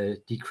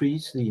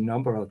 decrease the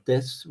number of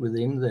deaths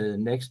within the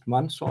next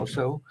months or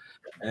so?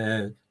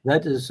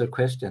 That is a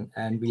question,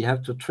 and we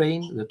have to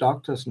train the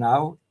doctors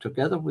now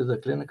together with the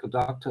clinical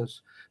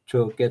doctors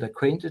to get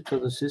acquainted to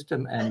the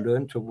system and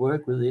learn to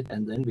work with it,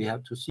 and then we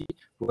have to see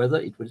whether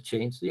it will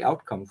change the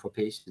outcome for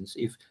patients.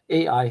 If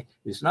AI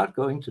is not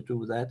going to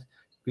do that,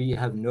 we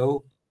have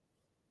no...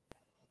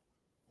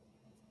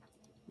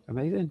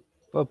 Amazing.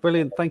 Well,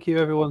 brilliant. Thank you,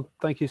 everyone.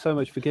 Thank you so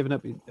much for giving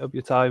up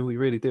your time. We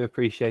really do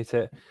appreciate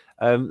it.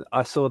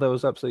 I saw there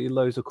was absolutely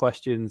loads of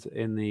questions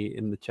in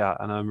the chat,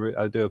 and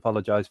I do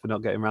apologise for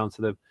not getting around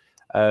to them.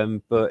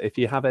 But if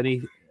you have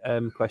any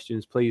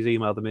questions, please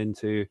email them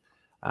into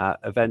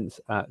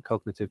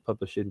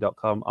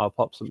events@cognitivepublishing.com. I'll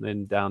pop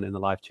something down in the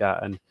live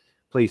chat, and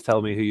please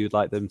tell me who you'd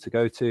like them to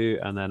go to,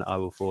 and then I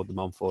will forward them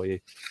on for you.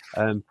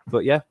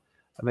 But yeah,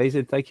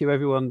 amazing. Thank you,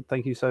 everyone.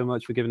 Thank you so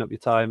much for giving up your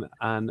time,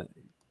 and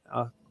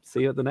I'll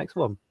see you at the next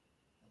one.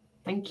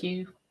 Thank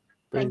you.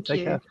 Brilliant.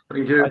 Take care.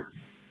 Thank you.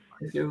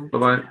 Thank you.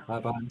 Bye-bye.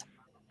 Bye-bye.